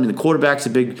Dalton. I mean, the quarterback's a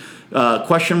big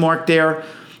question mark there.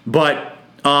 But,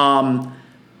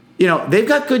 they've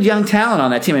got good young talent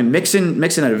on that team. And Mixon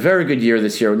had a very good year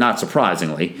this year, not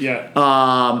surprisingly. Yeah.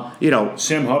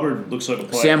 Sam Hubbard looks like a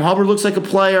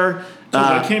player.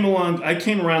 I came around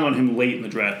on him late in the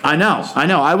draft. I know.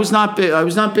 I was not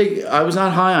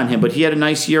high on him, but he had a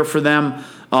nice year for them.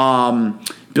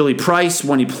 Billy Price,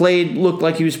 when he played, looked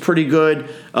like he was pretty good.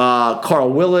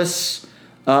 Carl Willis,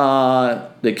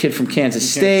 the kid from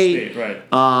Kansas State. Right.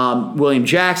 William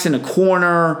Jackson, a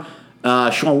corner.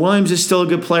 Sean Williams is still a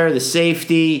good player, the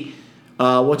safety.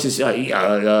 AJ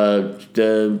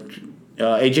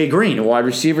Green, a wide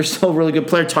receiver, still a really good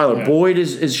player. Tyler Boyd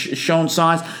is shown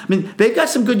signs. I mean, they've got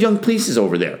some good young pieces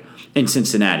over there in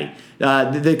Cincinnati.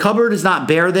 The cupboard is not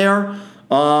bare there.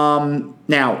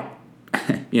 Now,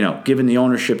 given the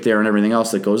ownership there and everything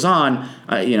else that goes on,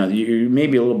 you may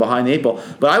be a little behind the eight ball.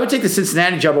 But I would take the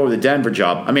Cincinnati job over the Denver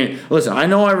job. I mean, listen, I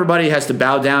know everybody has to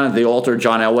bow down at the altar of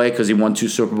John Elway because he won 2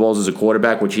 Super Bowls as a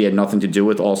quarterback, which he had nothing to do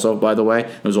with also, by the way.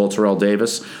 It was all Terrell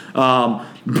Davis.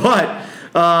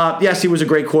 Yes, he was a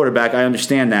great quarterback. I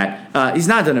understand that. He's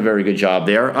not done a very good job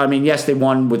there. I mean, yes, they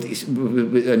won with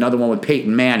another one with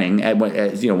Peyton Manning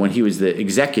when he was the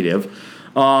executive.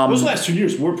 Those last 2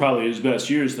 years were probably his best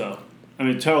years, though. I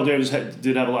mean, Terrell Davis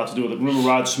did have a lot to do with it. Remember,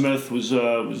 Rod Smith was he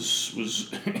was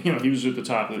at the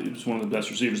top. He was one of the best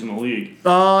receivers in the league.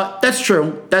 That's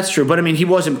true. But I mean, he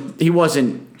wasn't.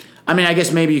 I mean, I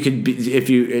guess maybe you could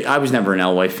be, I was never an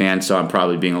Elway fan, so I'm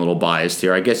probably being a little biased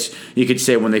here. I guess you could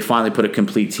say when they finally put a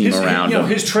complete team around him.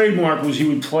 His trademark was he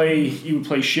would play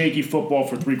shaky football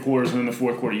for 3 quarters, and in the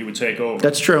 4th quarter he would take over.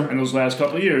 That's true. And those last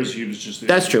couple of years, he was just...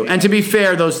 That's true. And to be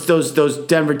fair, those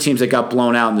Denver teams that got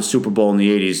blown out in the Super Bowl in the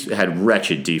 80s had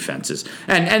wretched defenses.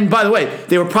 And by the way,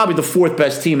 they were probably the 4th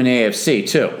best team in the AFC,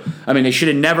 too. I mean, they should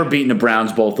have never beaten the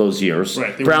Browns both those years.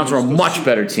 Right. Browns were a much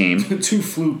better team. 2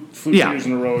 fluke years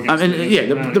in a row against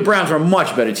the Browns were a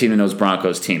much better team than those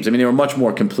Broncos teams. I mean, they were a much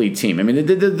more complete team. I mean,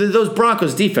 those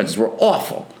Broncos defenses were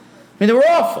awful. I mean, they were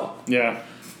awful. Yeah.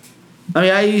 I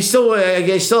mean, I still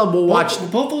will watch.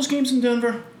 Both those games in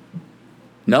Denver?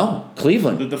 No,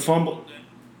 Cleveland. The fumble.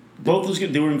 Both those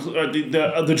games, they were in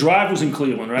the drive was in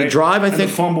Cleveland, right? The drive, I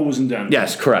think. The fumble was in Denver.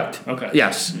 Yes, correct. Okay.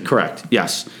 Yes, correct.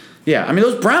 Yes. Yeah, I mean,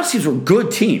 those Browns teams were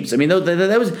good teams. I mean, that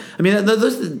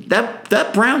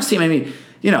Browns team. I mean,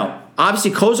 obviously,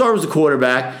 Kozar was the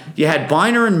quarterback. You had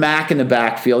Biner and Mack in the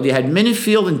backfield. You had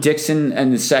Minifield and Dixon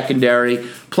in the secondary.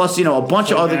 Plus, a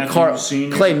bunch of other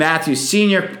Clay Matthews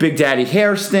Sr., Big Daddy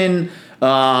Hairston.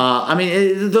 I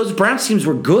mean, those Browns teams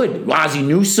were good. Ozzie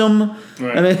Newsome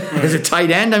as a tight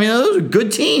end. I mean, those were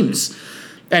good teams.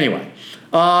 Anyway,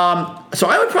 so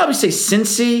I would probably say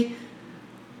Cincy,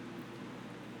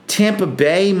 Tampa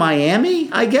Bay,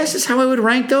 Miami, I guess is how I would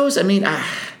rank those. I mean, I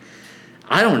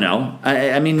don't know.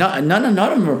 I mean, none of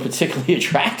them are particularly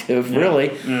attractive,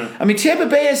 really. Yeah. I mean, Tampa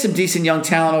Bay has some decent young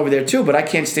talent over there, too, but I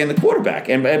can't stand the quarterback.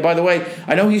 And by the way,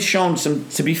 I know he's shown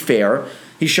to be fair,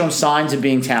 he's shown signs of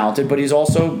being talented, but he's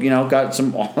also, got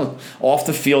some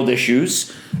off-the-field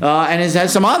issues and has had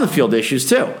some on-the-field issues,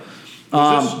 too.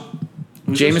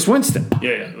 Jameis Winston.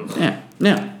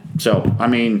 Yeah. So, I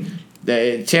mean...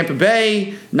 Tampa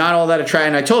Bay, not all that attractive.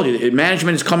 And I told you,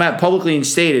 management has come out publicly and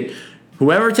stated,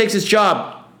 whoever takes this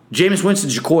job, Jameis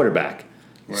Winston's your quarterback.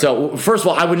 Right. So, first of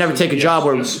all, I would never take a job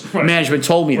where management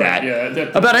told me that. Yeah,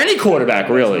 about any quarterback,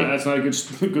 really. That's not a good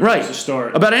place to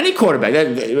start. About any quarterback,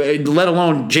 let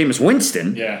alone Jameis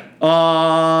Winston. Yeah.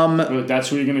 That's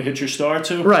who you're going to hit your star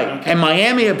to? Right. Okay. And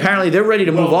Miami, apparently, they're ready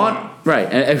to move on. Right,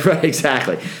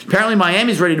 exactly. Apparently,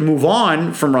 Miami's ready to move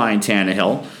on from Ryan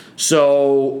Tannehill.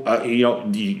 So,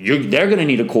 they're going to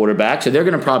need a quarterback, so they're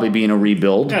going to probably be in a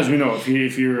rebuild. As we know, if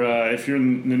you're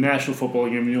in the National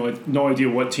Football game, you have no idea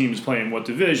what team is playing what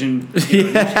division.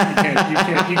 You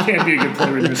can't be a good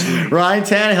player in this league. Ryan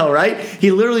Tannehill, right? He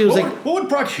literally was what would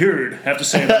Brock Hurd have to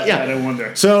say about that? I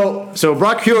wonder. So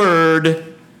Brock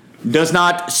Hurd does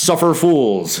not suffer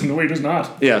fools. No, he does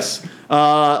not. Yes.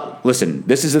 Listen,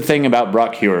 this is the thing about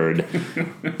Brock Hurd.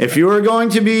 If you are going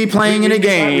to be playing in a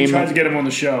game... We tried to get him on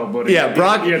the show, but he had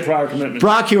prior commitments.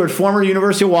 Brock Hurd, former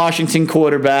University of Washington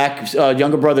quarterback,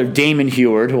 younger brother Damon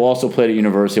Hurd, who also played at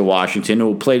University of Washington,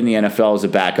 who played in the NFL as a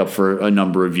backup for a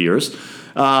number of years.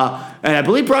 And I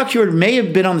believe Brock Hurd may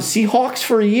have been on the Seahawks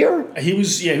for a year. He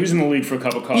was in the league for a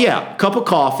cup of coffee. Yeah, cup of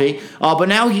coffee. But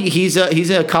now he's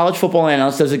a college football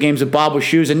analyst, does the games with Bob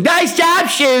Wischusen. Nice job,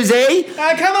 Shuzy!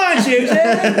 Come on,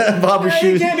 Shuzy! Bob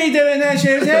Wischusen. You can't be doing that,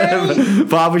 Shuzy!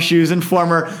 Bob Wischusen,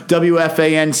 former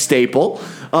WFAN staple.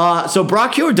 So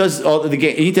Brock Hurd does all the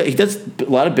game. He does a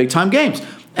lot of big time games.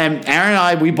 And Aaron and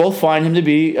I, we both find him to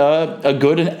be a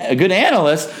good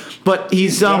analyst. But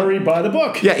he's very by the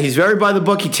book. Yeah, he's very by the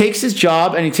book. He takes his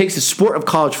job and he takes the sport of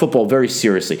college football very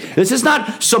seriously. This is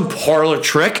not some parlor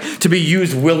trick to be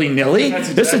used willy-nilly.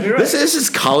 That's exactly right. This is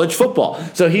college football.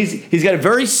 So he's got a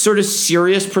very sort of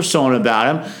serious persona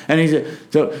about him. And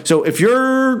so if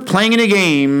you're playing in a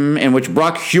game in which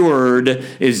Brock Hurd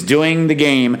is doing the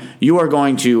game, you are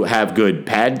going to have good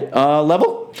pad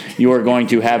level. You are going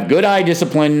to have good eye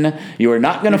discipline. You are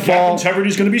not going to fall. Integrity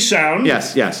is going to be sound.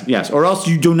 Yes. Or else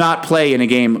you do not play in a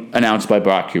game announced by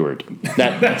Brock Hurd.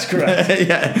 That's correct.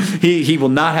 Yeah, he will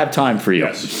not have time for you.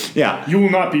 Yes. Yeah. You will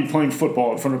not be playing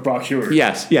football in front of Brock Hurd.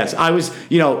 Yes. I was,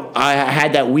 I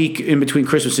had that week in between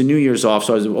Christmas and New Year's off,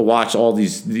 so I watched all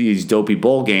these dopey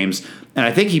bowl games. And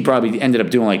I think he probably ended up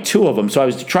doing like 2 of them. So I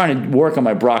was trying to work on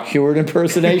my Brock Hurd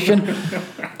impersonation.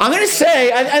 I'm going to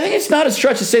say, I think it's not a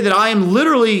stretch to say that I am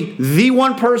literally the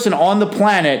one person on the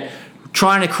planet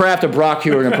trying to craft a Brock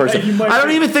Hurd impersonation. I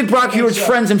don't even think Brock Hurd's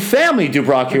friends and family do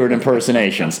Brock Hurd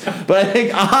impersonations. But I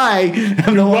think I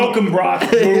am the one. Welcome,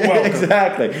 Brock. You're welcome.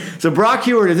 Exactly. So Brock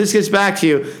Hurd, if this gets back to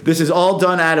you, this is all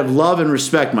done out of love and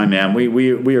respect, my man.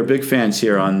 We are big fans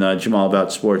here on Jamal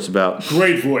About Sports.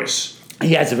 Great voice.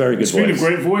 He has a very good voice. Speaking of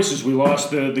great voices, we lost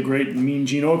the great Mean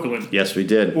Gene Okerlund. Yes, we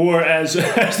did. Or as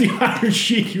the Irish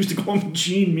Sheik used to call him,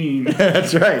 Gene Mean.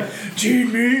 That's right.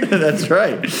 Gene Mean. That's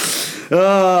right.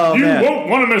 Oh, you man. won't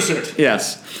want to miss it.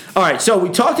 Yes. All right, so we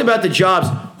talked about the jobs.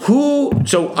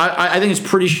 So I think it's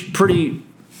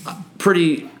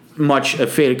pretty much a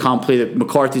fait accompli that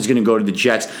McCarthy's going to go to the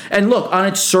Jets. And look, on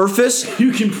its surface,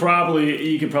 you can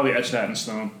probably etch that in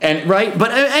stone. And right,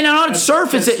 but on its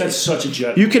surface, that's such a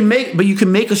Jet. You can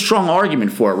make a strong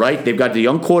argument for it, right? They've got the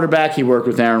young quarterback. He worked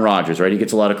with Aaron Rodgers, right? He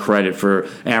gets a lot of credit for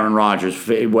Aaron Rodgers,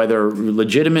 whether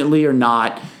legitimately or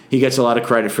not. He gets a lot of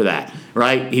credit for that,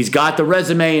 right? He's got the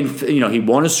resume, and he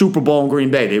won a Super Bowl in Green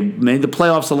Bay. They made the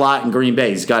playoffs a lot in Green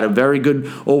Bay. He's got a very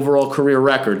good overall career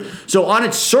record. So on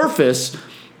its surface,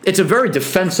 it's a very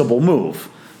defensible move.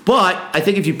 But I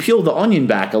think if you peel the onion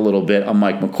back a little bit on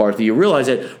Mike McCarthy, you realize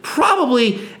that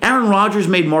probably Aaron Rodgers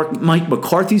made Mike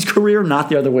McCarthy's career, not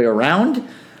the other way around.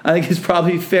 I think it's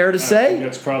probably fair to say. I think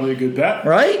that's probably a good bet.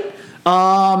 Right?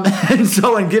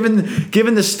 And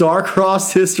given the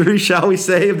star-crossed history, shall we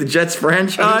say, of the Jets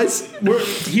franchise,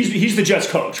 he's the Jets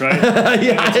coach, right?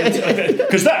 Yeah,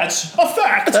 because that's a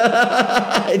fact.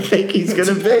 I think he's going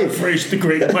to be. Phrase the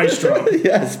great maestro.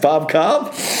 Yes, Bob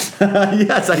Cobb.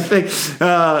 Yes, I think.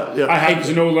 I happen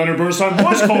to know Leonard Bernstein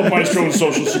was called maestro in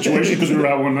social situations because we were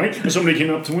out one night and somebody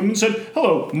came up to him and said,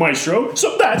 "Hello, maestro."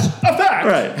 So that's a fact.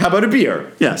 Right. How about a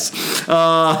beer? Yes,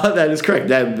 that is correct.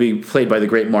 That would be played by the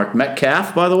great Mark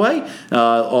Metcalf, by the way.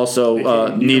 Also,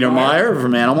 Niedermeyer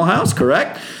from Animal House,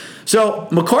 correct? So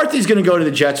McCarthy's going to go to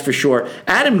the Jets for sure.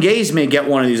 Adam Gase may get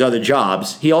one of these other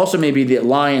jobs. He also may be the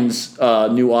Lions'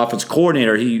 new offense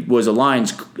coordinator. He was a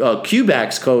Lions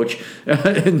Q-backs coach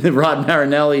in the Rod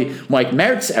Marinelli, Mike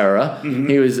Mertz era. Mm-hmm.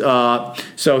 He was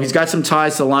so he's got some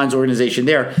ties to the Lions organization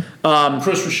there.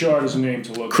 Chris Richard is a name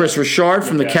to look. Chris Richard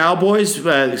from the Cowboys,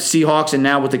 Seahawks, and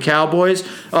now with the Cowboys.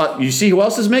 You see who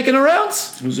else is making the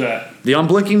rounds? Who's that? The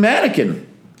unblinking mannequin.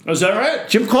 Oh, is that right?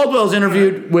 Jim Caldwell's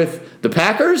interviewed with the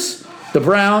Packers, the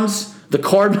Browns, the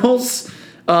Cardinals.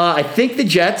 I think the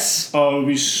Jets. Oh,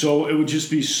 it would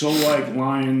just be so like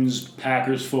Lions,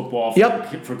 Packers football.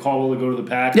 For Caldwell to go to the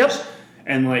Packers. Yep.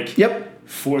 And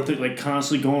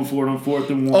constantly going for it on 4th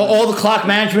and 1. All the clock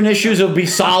management issues will be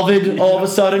solved all of a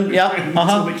sudden. Yep.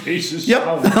 Until the case is yep.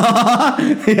 solved.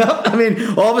 Yep. I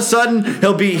mean, all of a sudden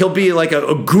he'll be like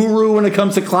a guru when it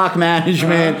comes to clock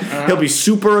management. He'll be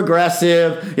super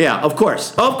aggressive. Yeah, of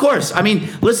course. I mean,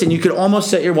 listen, you could almost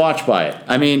set your watch by it.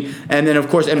 I mean, and then of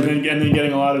course, and then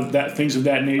getting a lot of things of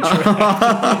that nature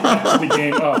after the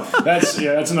game. Oh, that's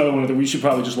another one that we should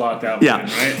probably just lock that one in,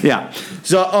 right? Yeah.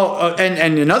 So,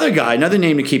 and another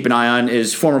name to keep an eye on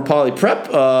is former Poly Prep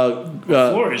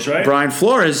Flores, right? Brian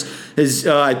Flores is,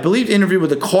 I believe, interviewed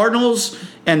with the Cardinals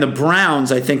and the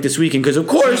Browns, I think, this weekend. Because, of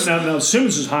course... Now,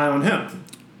 Simmons is high on him.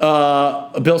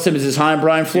 Bill Simmons is high on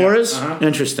Brian Flores? Yeah,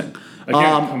 Interesting.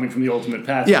 Again, coming from the Ultimate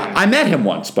Pats. Yeah, I met him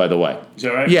once, by the way. Is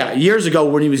that right? Yeah, years ago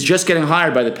when he was just getting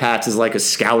hired by the Pats as like a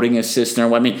scouting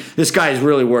assistant. I mean, this guy has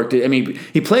really worked it. I mean,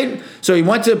 he played, so he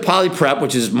went to Poly Prep,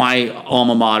 which is my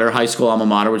alma mater, high school alma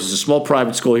mater, which is a small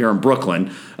private school here in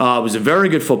Brooklyn. Was a very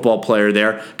good football player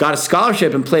there. Got a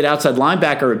scholarship and played outside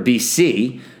linebacker at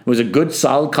BC. Was a good,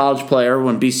 solid college player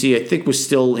when BC, I think, was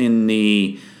still in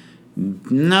the...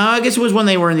 No, I guess it was when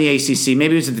they were in the ACC.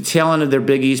 Maybe it was at the tail end of their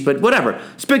Big East, but whatever.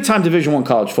 It's big-time Division I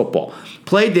college football.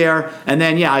 Played there, and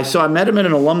then, I met him at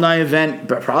an alumni event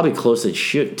probably close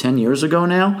to 10 years ago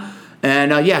now.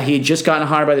 And, he had just gotten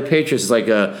hired by the Patriots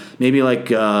as maybe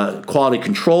a quality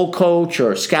control coach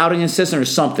or a scouting assistant or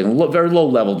something. A very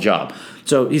low-level job.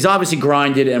 So he's obviously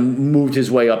grinded and moved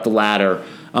his way up the ladder.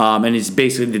 And he's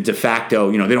basically the de facto.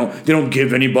 They don't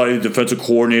give anybody the defensive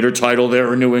coordinator title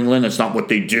there in New England. That's not what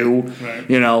they do. Right.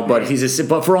 But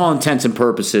but for all intents and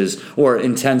purposes, or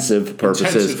intensive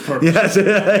purposes, yes,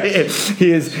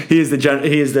 he is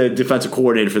the defensive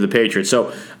coordinator for the Patriots.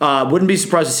 So wouldn't be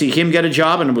surprised to see him get a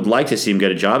job, and I would like to see him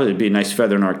get a job. It'd be a nice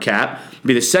feather in our cap.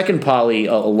 Be the second Poly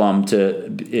alum to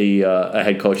be a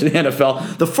head coach in the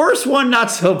NFL. The first one, not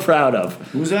so proud of.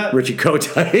 Who's that? Richie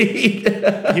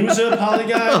Kotite. He was a Poly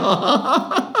guy.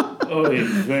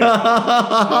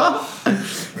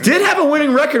 Did have a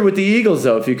winning record with the Eagles,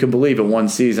 though, if you can believe it, one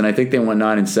season. I think they went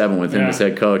 9-7 with him as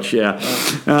head coach. Yeah,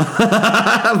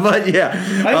 but yeah,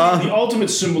 I think the ultimate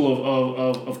symbol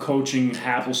of coaching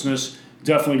haplessness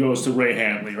definitely goes to Ray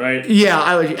Handley, right? Yeah,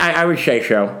 I would say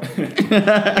so.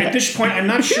 At this point, I'm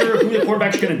not sure who the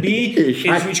quarterback's going to be.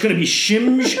 If it's going to be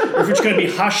Shimge or if it's going to be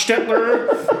Hostetler.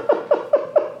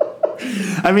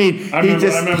 I mean, I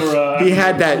remember he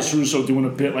had that. Chris Russo doing a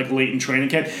bit like late in training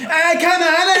camp. Come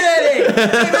on, already!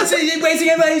 You're wasting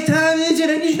everybody's time.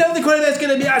 You know the quarterback's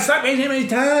going to be. Stop wasting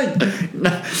everybody's time.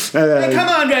 Come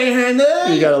on, Ray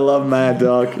Handley. You gotta love Mad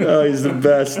Dog. Oh, he's the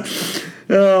best.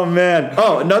 Oh, man.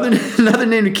 Oh, another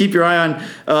name to keep your eye on.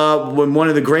 When one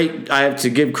of the great, I have to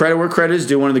give credit where credit is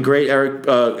due, one of the great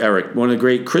one of the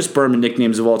great Chris Berman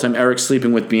nicknames of all time, Eric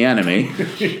Sleeping with Bieniemy.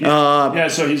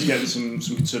 So he's getting some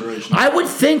consideration. I would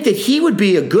think that he would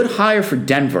be a good hire for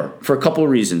Denver for a couple of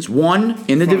reasons. One,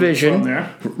 in the division,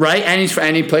 right? And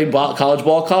he played college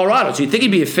ball at Colorado, so you'd think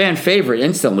he'd be a fan favorite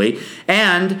instantly.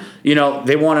 And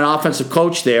they want an offensive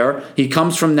coach there. He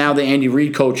comes from now the Andy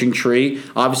Reid coaching tree.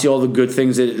 Obviously, all the good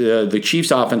things that the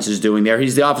Chiefs offense is doing there.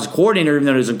 He's the offensive coordinator, even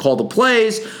though he doesn't call the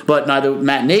plays, but neither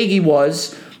Matt Nagy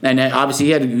was. And obviously,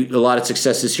 he had a lot of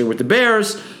success this year with the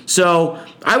Bears. So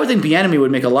I would think Bieniemy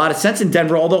would make a lot of sense in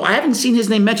Denver, although I haven't seen his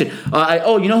name mentioned.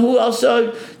 You know who else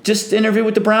just interviewed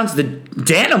with the Browns? The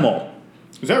Danimal.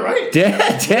 Is that right?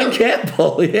 Dan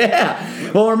Campbell,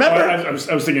 yeah. Well, remember... I was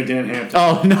thinking of Dan Hampton.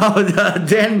 Oh, no,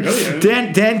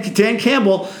 Dan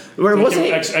Campbell... Where was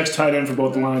he? Ex-tight end for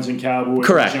both the Lions and Cowboys.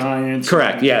 Correct. Giants.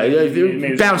 Correct,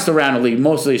 yeah. Bounced around the league.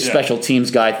 Mostly a special teams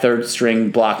guy,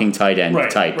 third-string blocking tight end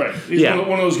type. Right. He's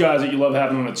one of those guys that you love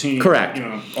having on a team. Correct.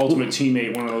 Ultimate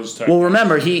teammate, one of those types. Well,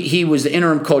 remember, he was the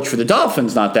interim coach for the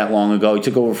Dolphins not that long ago. He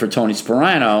took over for Tony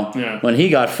Sparano when he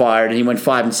got fired, and he went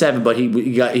 5-7, but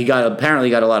he apparently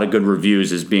got a lot of good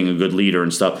reviews as being a good leader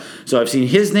and stuff. So I've seen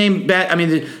his name back. I mean,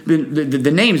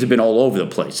 the names have been all over the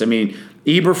place. I mean,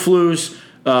 Eberflus,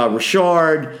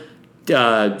 Richard,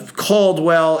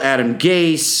 Caldwell, Adam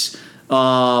Gase.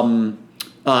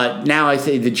 Now I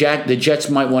think the Jets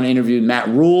might want to interview Matt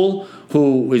Rule,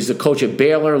 who is the coach at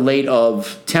Baylor, late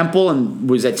of Temple, and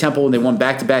was at Temple when they won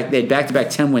back-to-back. They had back-to-back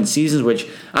 10-win seasons, which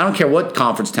I don't care what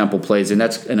conference Temple plays in.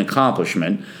 That's an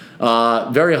accomplishment.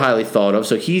 Very highly thought of.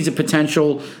 So he's a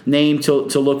potential name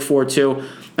to look for, too.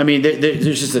 I mean,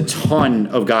 there's just a ton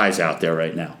of guys out there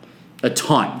right now. A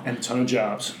ton. And a ton of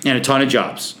jobs.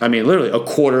 I mean, literally a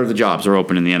quarter of the jobs are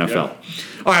open in the NFL. Yep.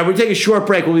 All right, we'll take a short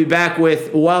break. We'll be back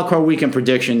with Wildcard Weekend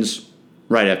predictions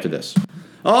right after this.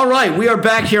 All right, we are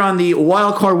back here on the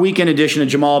Wildcard Weekend edition of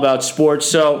Jamal About Sports.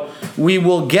 So we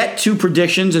will get to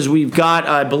predictions as we've got,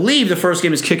 I believe the first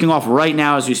game is kicking off right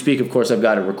now as we speak. Of course, I've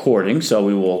got it recording, so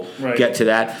we will get to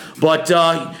that. But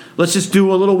let's just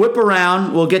do a little whip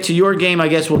around. We'll get to your game. I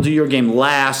guess we'll do your game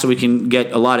last so we can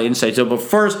get a lot of insight. So, but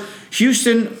first,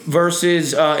 Houston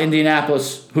versus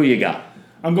Indianapolis. Who you got?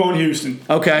 I'm going Houston.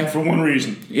 Okay. For one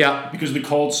reason. Yeah. Because the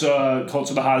Colts are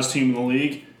the hottest team in the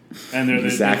league. And they're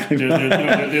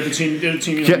the team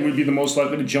that would be the most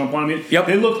likely to jump on it. Yep.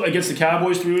 They looked against the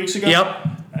Cowboys 3 weeks ago.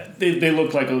 Yep. They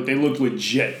looked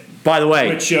legit. By the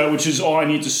way, which is all I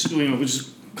need to which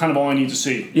is kind of all I need to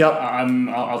see. Yep.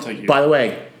 I'll take you. By the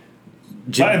way,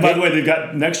 by the way, they've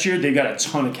got next year. They've got a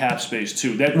ton of cap space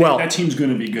too. That team's going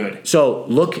to be good. So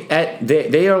look at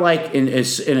they are like in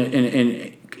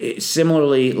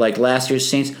similarly like last year's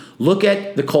Saints. Look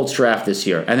at the Colts draft this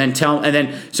year, and then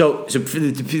so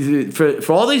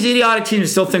for all these idiotic teams who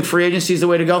still think free agency is the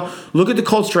way to go. Look at the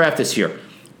Colts draft this year.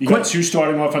 You got two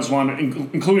starting offensive linemen,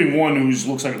 including one who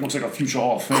looks like a future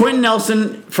Hall of Fame. Quentin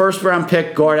Nelson, first round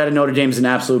pick, guard out of Notre Dame, is an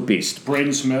absolute beast.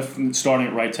 Braden Smith starting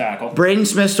at right tackle. Braden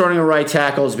Smith starting at right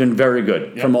tackle has been very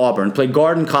good from Auburn. Played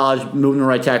guard in college, moving to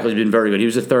right tackle has been very good. He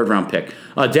was a third round pick.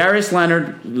 Darius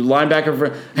Leonard,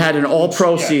 linebacker, had an all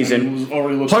pro season.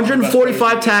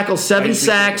 145 tackles, 7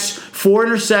 sacks, 4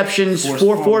 interceptions,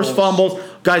 4 forced fumbles.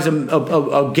 Guy's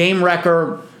a game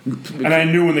wrecker. And I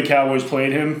knew when the Cowboys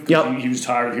played him, he was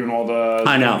tired of hearing all the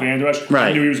Van Der Esch. Right.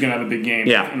 I knew he was going to have a big game.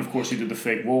 Yeah. And of course he did the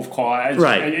fake wolf call. I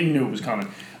knew it was coming.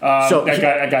 So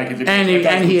that guy could.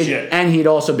 And he'd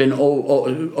also been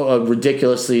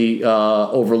ridiculously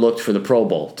overlooked for the Pro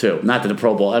Bowl too. Not that the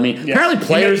Pro Bowl. I mean, apparently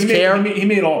players care. He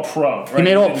made All Pro. Right? He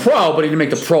made All Pro, but he didn't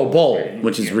make the Pro Bowl,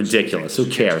 which is ridiculous. Who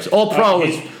cares? All Pro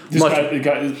is.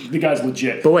 The guy's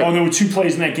legit. But wait. There were 2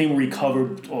 plays in that game where he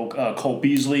covered Cole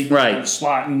Beasley. Right.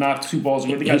 Slot and knocked 2 balls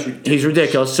away. The guy's ridiculous. He's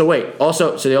ridiculous. So wait.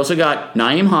 So they also got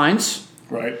Nyheim Hines.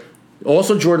 Right.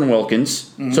 Also Jordan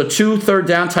Wilkins. Mm-hmm. So 2 third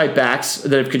down type backs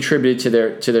that have contributed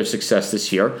to their success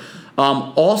this year. Who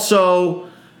else?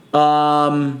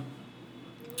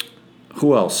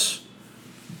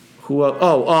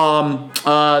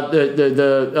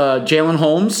 Jalen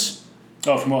Holmes.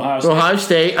 Oh, from Ohio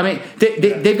State. I mean,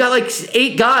 they've got like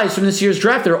 8 guys from this year's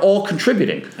draft that are all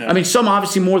contributing. Yeah. I mean, some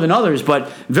obviously more than others, but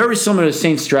very similar to the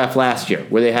Saints draft last year,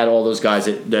 where they had all those guys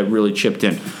that really chipped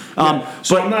in.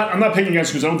 So I'm not picking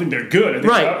against because I don't think they're good. I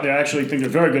think right. They actually think they're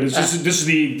very good. It's just this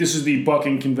is the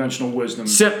bucking conventional wisdom.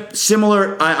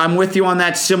 Similar. I'm with you on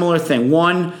that. Similar thing.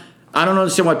 One. I don't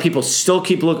understand why people still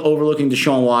keep overlooking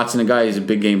Deshaun Watson, a guy who's a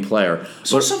big game player.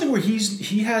 So it's something where he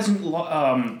hasn't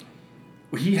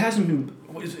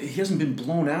been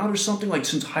blown out or something like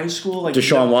since high school. Like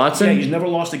Deshaun Watson. Yeah, he's never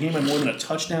lost a game by more than a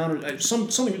touchdown or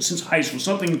something since high school.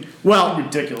 Something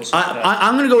ridiculous. Like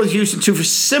I'm going to go with Houston too for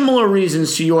similar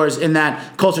reasons to yours. In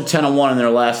that Colts are 10-1 in their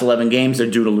last 11 games.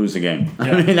 They're due to lose a game. Yeah.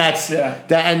 I mean that,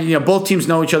 and both teams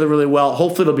know each other really well.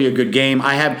 Hopefully it'll be a good game.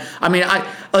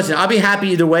 Listen, I'll be happy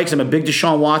either way because I'm a big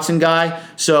Deshaun Watson guy.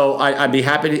 So I'd be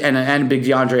happy and a big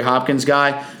DeAndre Hopkins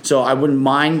guy. So I wouldn't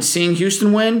mind seeing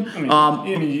Houston win. I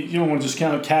mean, you don't want to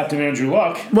discount Captain Andrew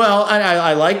Luck. Well,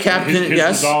 I like Captain. His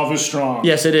yes, resolve is strong.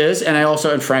 Yes, it is,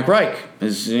 and Frank Reich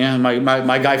is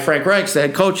my guy Frank Reich's the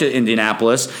head coach at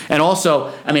Indianapolis, and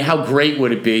also I mean how great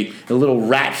would it be the little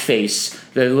rat face,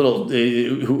 the little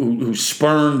who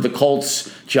spurned the Colts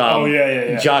job,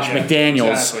 Josh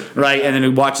McDaniels, exactly. Right, and then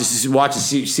who watches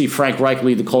see Frank Reich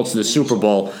lead the Colts to the Super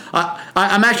Bowl.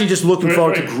 I'm actually just looking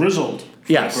forward to grizzled.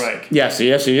 Yes, Frank Reich. Yes, he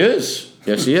is.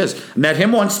 Yes, he is. Met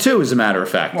him once too, as a matter of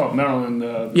fact. Well,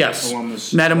 Maryland. Yes,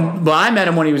 alumnus. met him. But I met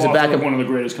him when he was a backup. One of the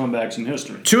greatest comebacks in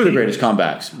history. 2 of the greatest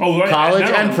comebacks. Oh, right. College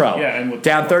and pro. Yeah, and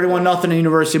down 31-0 at the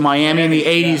University of Miami in the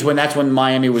 '80s when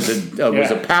Miami was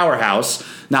a powerhouse,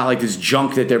 not like this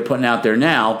junk that they're putting out there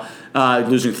now,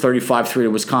 losing 35-3 to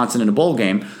Wisconsin in a bowl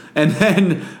game, and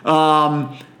then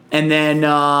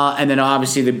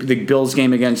obviously the Bills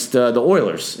game against the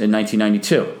Oilers in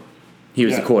 1992. He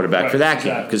was the quarterback for that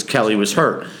game because Kelly was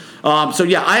hurt.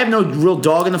 I have no real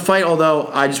dog in the fight, although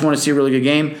I just want to see a really good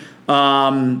game.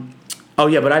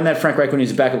 But I met Frank Reich when he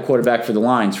was a backup quarterback for the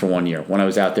Lions for 1 year when I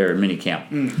was out there at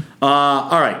minicamp.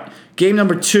 All right, game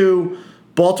number 2,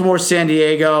 Baltimore-San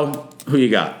Diego. Who you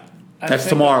got? That's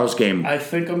tomorrow's game. I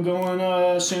think I'm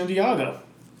going San Diego.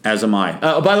 As am I.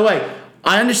 By the way,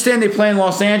 I understand they play in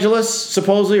Los Angeles,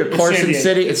 supposedly, or Carson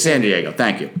City. It's San Diego.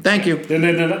 Thank you. They're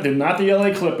not the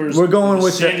LA Clippers. We're going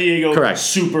with San Diego correct.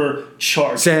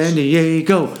 Superchargers. San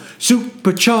Diego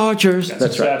Superchargers.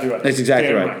 That's exactly right. That's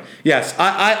exactly right. Yes,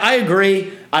 I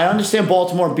agree. I understand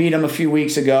Baltimore beat them a few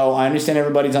weeks ago. I understand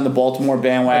everybody's on the Baltimore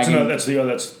bandwagon. That's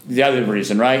the other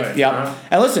reason, right? Yeah. Uh-huh.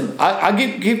 And listen, I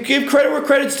give credit where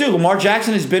credit's due. Lamar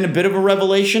Jackson has been a bit of a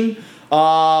revelation.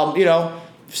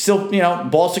 Still,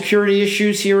 ball security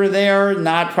issues here or there.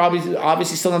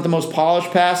 Obviously still not the most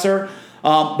polished passer.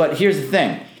 But here's the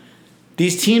thing.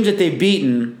 These teams that they've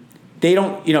beaten, they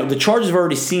don't, the Chargers have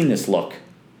already seen this look,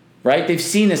 right? They've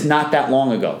seen this not that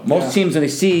long ago. Most teams, when they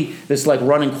see this,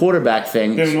 running quarterback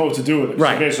thing. They don't know what to do with it.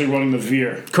 Right. They're basically running the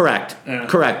veer. Correct. Yeah.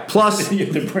 Correct. Plus.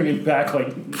 They're bringing back,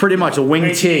 pretty much a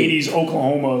wing T. 1980s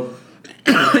Oklahoma.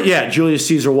 Yeah, Julius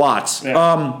Caesar Watts.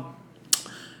 Yeah.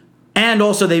 And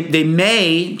also,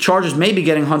 Chargers may be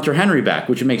getting Hunter Henry back,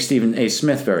 which would make Stephen A.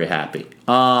 Smith very happy. Is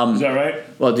that right?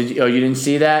 Well, you didn't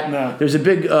see that? No. There was a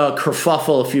big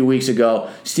kerfuffle a few weeks ago.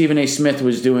 Stephen A. Smith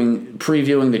was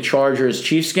previewing the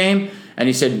Chargers-Chiefs game, and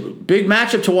he said, big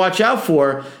matchup to watch out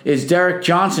for is Derek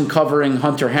Johnson covering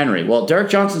Hunter Henry. Well, Derek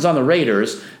Johnson's on the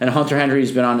Raiders, and Hunter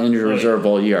Henry's been on injured reserve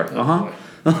all year.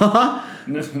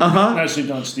 Nicely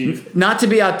done, Steve. Not to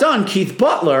be outdone, Keith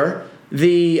Butler,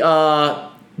 the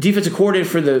defensive coordinator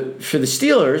for the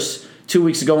Steelers, 2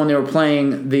 weeks ago when they were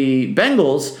playing the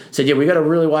Bengals, said, we got to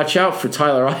really watch out for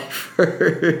Tyler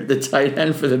Eifert, the tight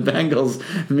end for the Bengals.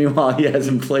 Meanwhile, he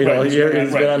hasn't played all year.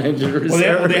 He's been on injured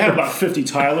reserve. Well, they had about 50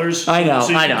 Tylers. I know.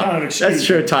 Kind of That's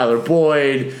true. Tyler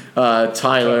Boyd,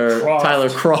 Tyler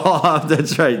Croft.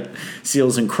 That's right.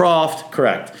 Seals and Croft.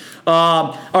 Correct.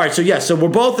 All right, so we're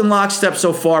both in lockstep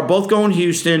so far. Both going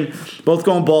Houston, both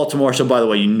going Baltimore. So, by the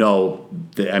way,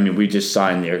 we just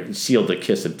sealed the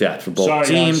kiss of death for both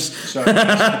teams.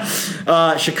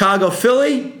 Chicago,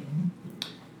 Philly.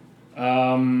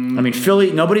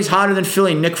 Philly. Nobody's hotter than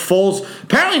Philly. Nick Foles.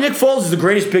 Apparently, Nick Foles is the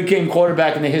greatest big game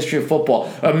quarterback in the history of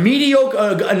football.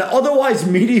 An otherwise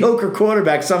mediocre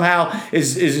quarterback somehow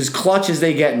is as clutch as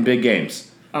they get in big games.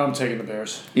 I'm taking the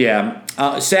Bears. Yeah,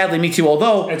 sadly, me too.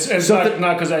 Although it's not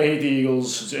because I hate the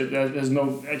Eagles.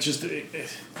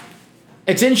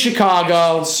 It's in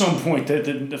Chicago. At some point,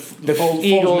 the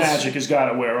Eagles magic has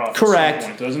got to wear off. Correct. At some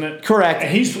point, doesn't it? Correct. And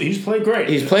he's played great.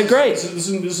 He's played great. This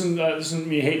isn't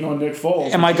me hating on Nick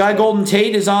Foles. And my guy Golden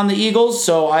Tate is on the Eagles,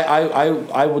 so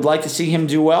I would like to see him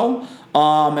do well.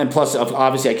 And plus,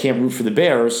 obviously, I can't root for the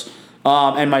Bears.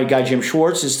 And my guy Jim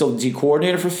Schwartz is still the D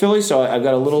coordinator for Philly, so I've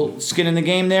got a little skin in the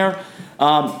game there.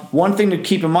 One thing to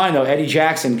keep in mind, though, Eddie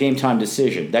Jackson, game time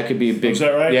decision. That could be a big. Is that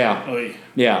right? Yeah. Oy.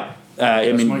 Yeah.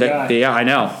 My guy. Yeah, I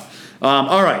know.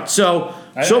 All right, so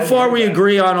far we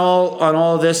agree on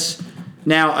all of this.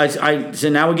 Now, so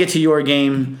now we get to your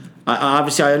game.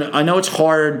 Obviously, I know it's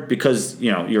hard because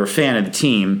you're a fan of the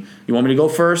team. You want me to go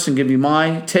first and give you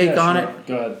my take on it?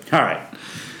 Go ahead. All right.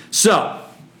 So.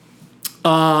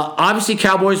 Obviously,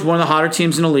 Cowboys one of the hotter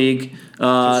teams in the league.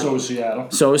 So is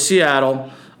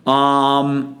Seattle.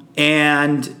 I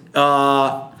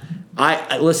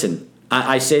listen.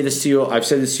 I say this to you. I've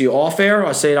said this to you off air.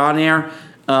 I say it on air.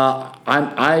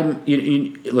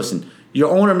 Listen. Your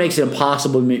owner makes it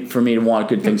impossible for me to want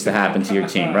good things to happen to your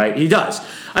team, right? He does.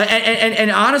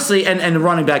 And honestly, and the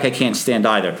running back I can't stand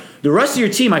either. The rest of your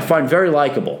team I find very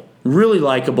likable. Really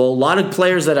likable. A lot of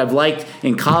players that I've liked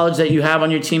in college that you have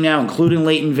on your team now, including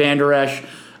Leighton Vander Esch,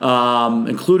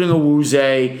 including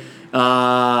Awuzie.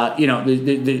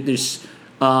 There's.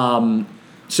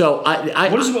 So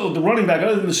what is it about the running back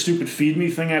other than the stupid feed me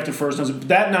thing after first downs?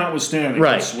 That notwithstanding,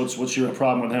 right? What's your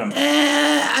problem with him?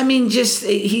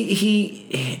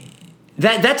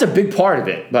 That's a big part of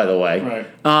it, by the way. Right.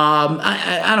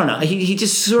 I don't know. He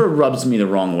just sort of rubs me the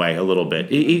wrong way a little bit.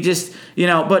 He just,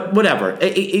 but whatever.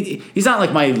 He's not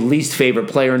like my least favorite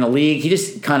player in the league. He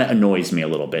just kind of annoys me a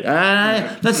little bit.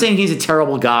 I'm not saying he's a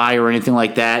terrible guy or anything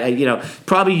like that.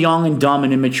 Probably young and dumb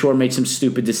and immature, made some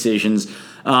stupid decisions.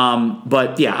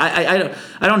 But yeah,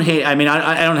 I don't hate. I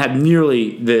don't have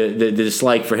nearly the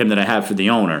dislike for him that I have for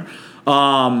the owner.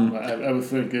 I would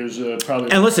think there's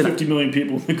probably 50 million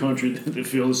people in the country that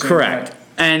feel the same. Correct. Way.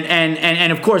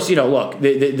 And of course, look,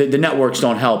 the networks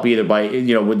don't help either by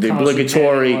with the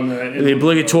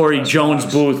obligatory Jones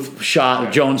Booth shot,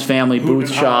 right. Jones family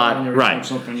Booth shot, right?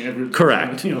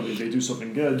 Correct. They do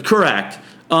something good. Correct.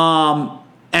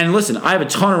 And listen, I have a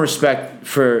ton of respect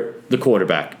for the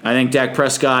quarterback. I think Dak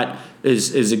Prescott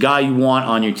is a guy you want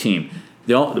on your team.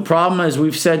 The problem, as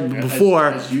we've said before,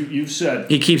 as you've said,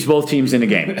 he keeps both teams in the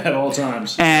game at all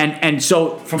times. And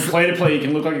so from play to play, he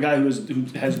can look like a guy who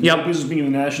has no business being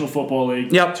in the National Football League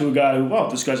to a guy who,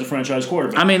 this guy's a franchise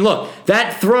quarterback. Look,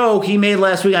 that throw he made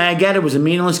last week, I get it was a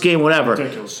meaningless game, whatever.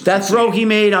 Ridiculous. That throw he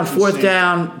made on fourth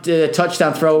down,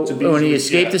 touchdown throw when he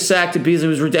escaped the sack to Beasley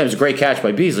was ridiculous. It was a great catch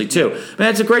by Beasley too.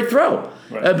 That's a great throw.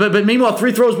 Right. But meanwhile,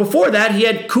 3 throws before that, he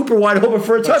had Cooper wide open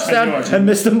for a touchdown and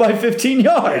missed him by 15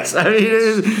 yards. Yeah.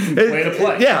 Way to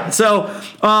play. Yeah. So,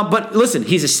 but listen,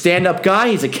 he's a stand-up guy.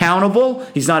 He's accountable.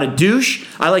 He's not a douche.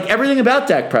 I like everything about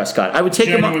Dak Prescott. I would take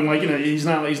him. He's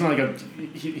not like a.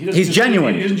 He's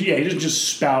genuine. He doesn't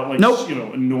just spout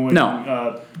annoying.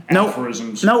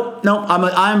 Aphorisms. No.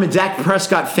 I'm a Dak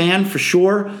Prescott fan for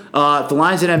sure. If the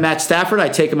Lions didn't have Matt Stafford,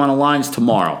 I'd take him on the Lions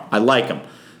tomorrow. I like him.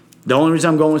 The only reason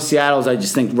I'm going with Seattle is I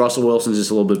just think Russell Wilson's just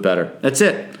a little bit better. That's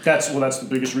it. That's the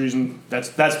biggest reason. That's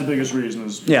the biggest reason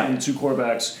is the two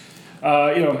quarterbacks.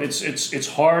 It's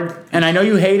hard. And I know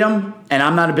you hate him, and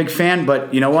I'm not a big fan,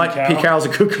 but you know what? Pete Carroll's a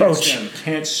good coach.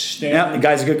 Can't stand Yeah, the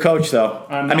guy's a good coach, though.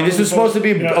 I mean, this was supposed to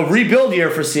be a rebuild year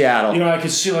for Seattle. I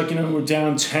could see, we're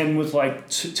down 10 with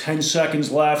 10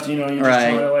 seconds left. You're just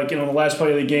Right. trying to, the last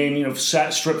play of the game,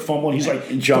 strip fumble, and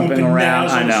he's Jumping around.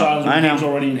 I know. I know.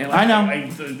 Already in hand. I know.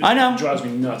 I know. It drives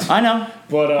me nuts. I know.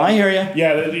 But I hear you.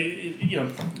 Yeah,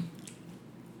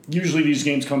 usually these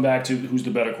games come back to who's the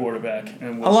better quarterback.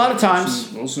 And A lot of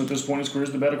times. Wilson at this point in his career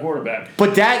is the better quarterback.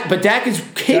 But Dak is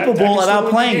capable of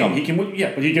outplaying him. He can win,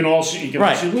 but he can also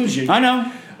lose you. I know.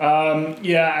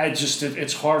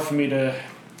 It's hard for me to.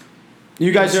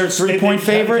 You guys are a 3-point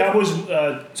favorite? That was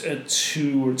a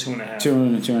 2 or 2.5.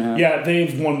 2.5. Yeah,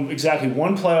 they've won exactly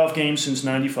one playoff game since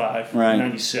 95. Right.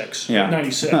 96. Yeah.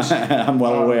 96. I'm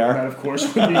well aware. That, of course,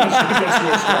 would be against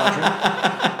your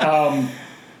squadron.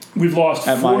 We've lost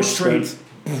At my 4 straight expense.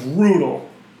 brutal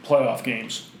playoff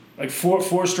games. Four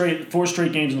straight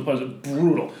games in the playoffs.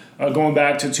 Brutal. Going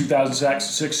back to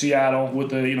 2006 Seattle with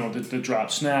the drop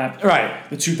snap. Right.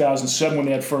 The 2007 when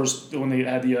they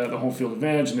had the home field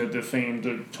advantage and the famed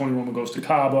Tony Romo goes to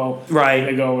Cabo. Right.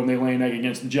 They go and they lay an egg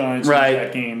against the Giants. Right. In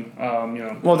that game.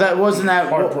 Well, that wasn't that.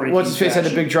 Heartbreaking What's his face had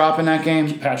a big drop in that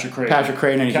game? Patrick Creighton. Patrick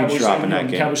Creighton had a huge drop in that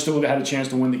game. Cowboys still had a chance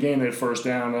to win the game. They had first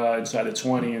down inside the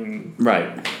 20 and.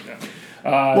 Right.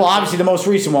 Well, obviously the most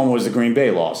recent one was the Green Bay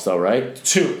loss, though, right?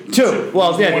 Two.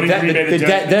 Well, yeah, the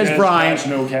Des Bryant.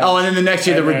 catch. Oh, and then the next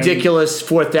year, the And then- ridiculous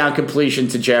 4th down completion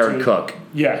to Jared Cook.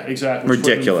 Yeah, exactly.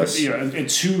 Ridiculous. And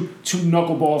two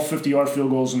knuckleball 50-yard field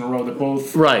goals in a row that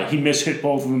both. Right. He mishit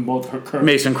both of them. Both curved.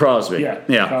 Mason Crosby.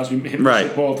 Yeah. Crosby hit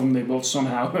Right. both of them. They both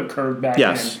somehow curved back.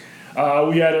 Yes. In.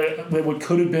 We had what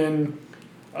could have been.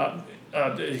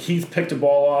 Heath picked a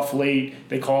ball off late.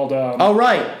 They called.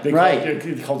 They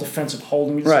called defensive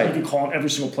holding. Right. You could call on every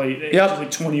single play. Yep. Just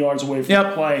like 20 yards away from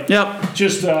the play. Yep.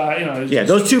 Just Yeah,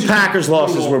 those two Packers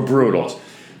losses were brutal.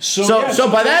 So until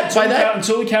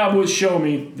the Cowboys show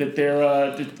me that they're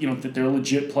that they're a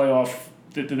legit playoff,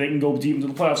 that they can go deep into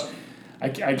the playoffs, I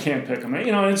can't pick them.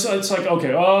 It's like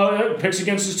okay, picks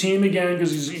against his team again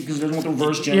because he doesn't want the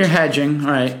reverse jinx. You're hedging,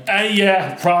 right?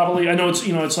 Yeah, probably. I know it's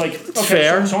like okay,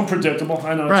 fair. So unpredictable.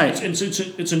 I know, right?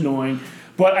 It's annoying,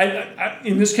 but I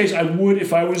in this case I would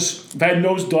if I had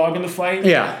nose dog in the fight.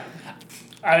 Yeah,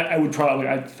 I would probably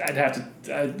I'd have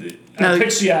to I'd pick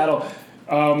Seattle.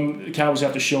 The Cowboys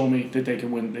have to show me that they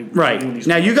can win. Right. Win these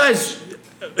Now, games. you guys,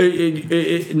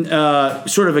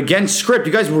 sort of against script,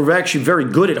 you guys were actually very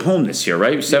good at home this year,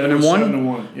 right? 7-1?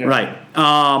 7-1, yeah. Right.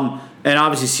 And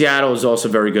obviously, Seattle is also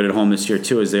very good at home this year,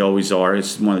 too, as they always are.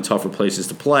 It's one of the tougher places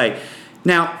to play.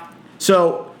 Now, it's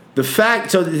a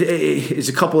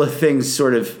couple of things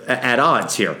sort of at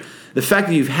odds here. The fact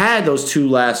that you've had those two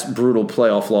last brutal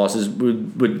playoff losses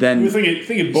would then I think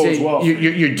it bodes well.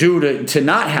 You're due to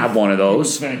not have one of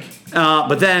those.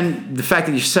 But then the fact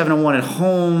that you're 7-1 at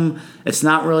home, it's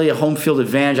not really a home field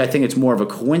advantage. I think it's more of a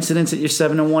coincidence that you're 7-1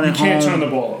 at home. You can't turn the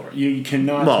ball over. You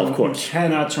cannot. Well, of course. You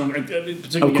cannot turn,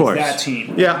 particularly of course. against that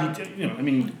team. Yeah.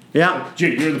 Yeah.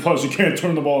 Gee, you're the post. You can't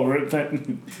turn the ball over.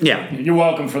 Yeah. You're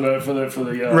welcome for the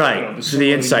right for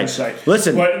the insight.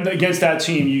 Listen, but against that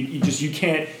team, you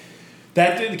can't.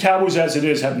 The Cowboys, as it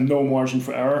is, have no margin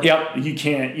for error. Yep. You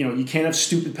can't have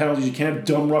stupid penalties. You can't have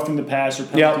dumb roughing the passer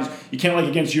penalties. Yep. You can't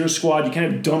against your squad. You can't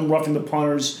have dumb roughing the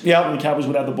punters. Yep. When the Cowboys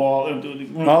would have the ball.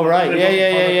 All right.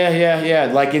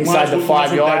 Yeah. Like inside the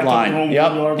 5-yard line.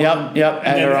 Yep.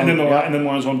 And then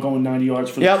Lions won't go 90 yards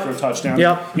for a touchdown.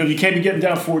 Yep. You can't be getting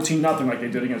down 14-0 like they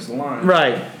did against the Lions.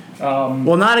 Right.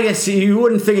 Well, not against. You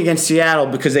wouldn't think against Seattle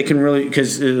because they can really.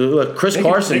 Because look, Chris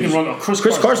Carson,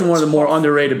 one of the more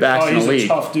underrated backs in the league. He's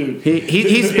a tough dude.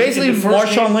 He's basically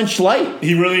Marshawn Lynch light.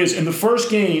 He really is. In the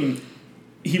first game,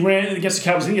 he ran against the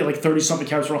Cowboys. I think he had 30-something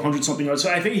carries for 100-something yards.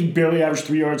 So I think he barely averaged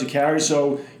 3 yards a carry.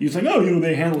 So you think,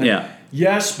 they handled it. Yeah.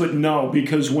 Yes, but no,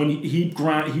 because when he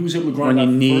was able to grind out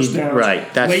first downs.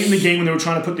 Right. Late in the game when they were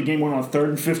trying to put the game on 3rd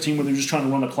and 15 when they were just trying to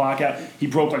run the clock out, he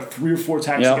broke 3 or 4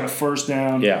 tackles to get a first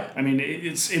down. Yeah. I mean,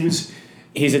 it was.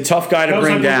 He's a tough guy to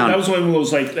bring down. That was one of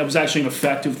those that was actually an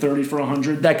effective 30 for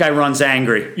 100. That guy runs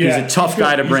angry. Yeah, he's a tough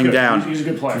guy to bring down. He's a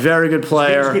good player. Very good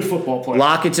player. He's a good football player.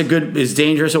 Lockett's is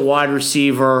dangerous at wide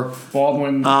receiver.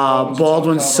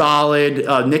 Baldwin's solid.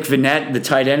 Nick Vannett, the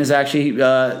tight end, is actually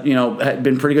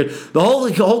been pretty good. The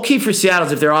whole key for Seattle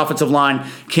is if their offensive line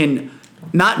can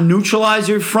not neutralize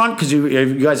your front because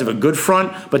you guys have a good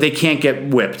front, but they can't get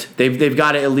whipped. They've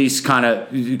got to at least kind of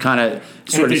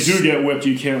sort of. If they do get whipped,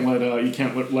 you can't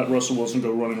let Russell Wilson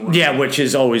go running around. Yeah, which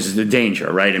is always the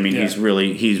danger, right? I mean, Yeah. he's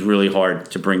really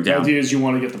hard to bring down. The idea is you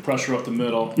want to get the pressure off the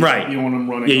middle. Right. You don't want him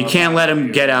running. Yeah, you up. can't let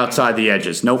him get outside the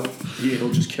edges. Nope.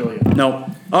 He'll just kill you. Nope.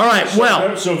 All right.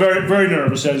 Well, So very, very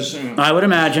nervous as I would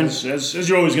imagine, as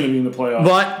you're always going to be in the playoffs.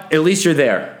 but at least you're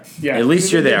there. Yeah, At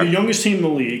least you're they're there. the youngest team in the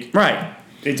league. Right.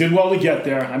 They did well to get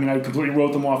there. I mean, I completely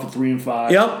wrote them off at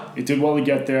 3-5. Yep. They did well to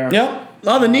get there. Yep.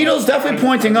 Oh, the needle's definitely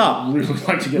pointing up. I really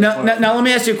like to get Now, let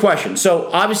me ask you a question. So,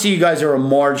 obviously, you guys are a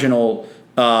marginal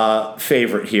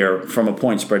favorite here from a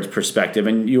point spread perspective,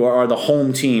 and you are the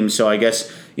home team. So, I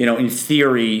guess in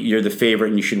theory, you're the favorite,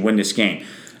 and you should win this game.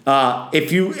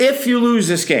 If you lose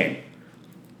this game,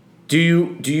 do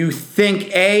you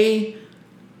think A,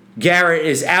 Garrett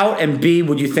is out, and B,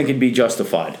 would you think it'd be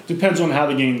justified? Depends on how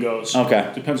the game goes. Okay.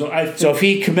 Depends on. So if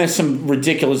he commits some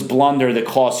ridiculous blunder that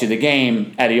costs you the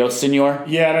game, adios, senor.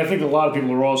 Yeah, and I think a lot of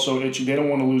people are also itchy. They don't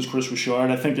want to lose Chris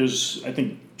Richard. I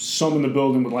think some in the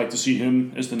building would like to see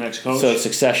him as the next coach. So a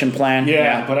succession plan.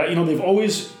 Yeah, but they've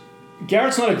always.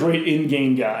 Garrett's not a great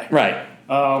in-game guy. Right.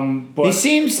 But He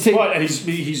seems to. But he's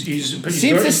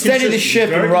Seems to steady the ship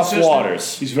in rough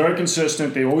waters. He's very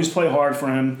consistent. They always play hard for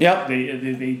him. Yep.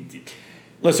 They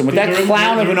Listen, with that they're-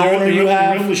 clown of an they're- owner they're you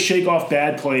They're able have, to shake off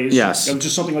bad plays. Yes.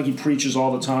 Just something like he preaches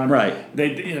all the time. Right.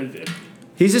 They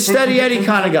he's a steady Eddie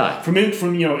kind of guy. From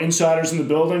insiders in the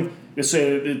building, they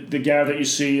say the Garrett that you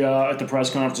see at the press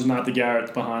conference is not the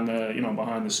Garrett behind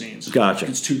the scenes. Gotcha.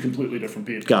 It's two completely different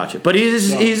people. Gotcha. But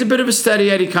he's a bit of a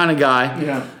steady Eddie kind of guy.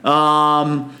 Yeah.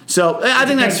 So I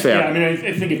think that's fair. Yeah, I mean, I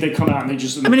think if they come out and they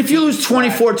just. I mean, if you lose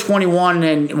 24-21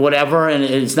 and whatever, and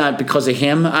it's not because of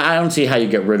him, I don't see how you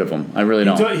get rid of him. I really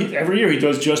don't. Every year he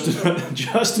does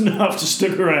just enough to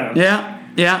stick around. Yeah.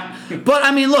 But,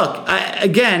 I mean, look,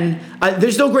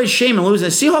 there's no great shame in losing.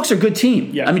 The Seahawks are a good team.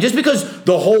 Yeah. I mean, just because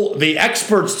the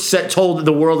experts told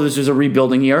the world this was a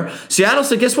rebuilding year, Seattle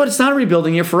said, guess what? It's not a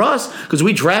rebuilding year for us because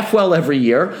we draft well every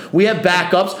year. We have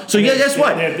backups. So, guess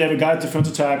what? They have a guy at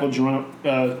defensive tackle,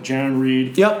 Jaron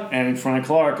Reed, Yep. and Frank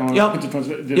Clark on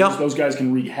defensive. Yep. Those guys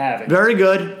can wreak havoc. Very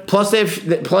good. Plus,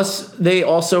 they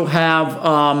also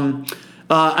have.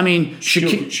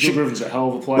 Shaquille Griffin's a hell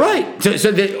of a player. Right.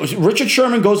 So Richard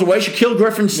Sherman goes away. Shaquille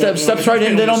Griffin steps right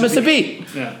in. They don't miss a beat.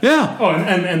 Yeah. Oh,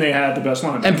 and they had the best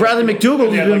linebacker. And Bradley McDougall.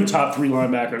 They had like top 3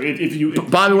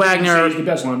 linebacker. Bobby Wagner. He's the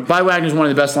best linebacker. Bobby Wagner is one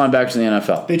of the best linebackers in the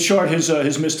NFL. They chart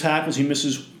his missed tackles. He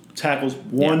misses tackles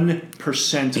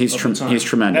 1% of the time. He's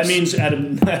tremendous. That means out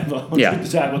of 100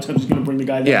 tackle attempts, he's going to bring the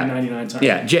guy down 99 times.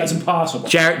 Yeah. That's impossible.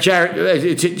 Jared,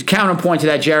 to counterpoint to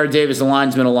that, Jared Davis, the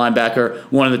linesman, a linebacker,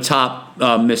 one of the top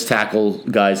missed tackle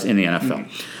guys in the NFL.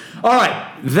 All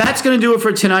right, that's going to do it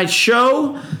for tonight's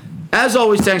show. As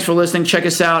always, thanks for listening. Check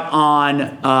us out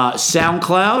on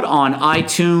SoundCloud, on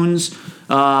iTunes.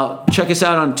 Check us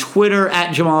out on Twitter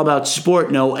at Jamal About Sport,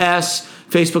 no S.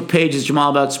 Facebook page is Jamal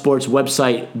About Sports.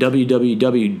 Website,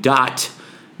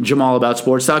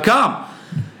 www.jamalaboutsports.com.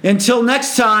 Until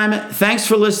next time, thanks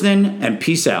for listening and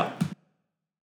peace out.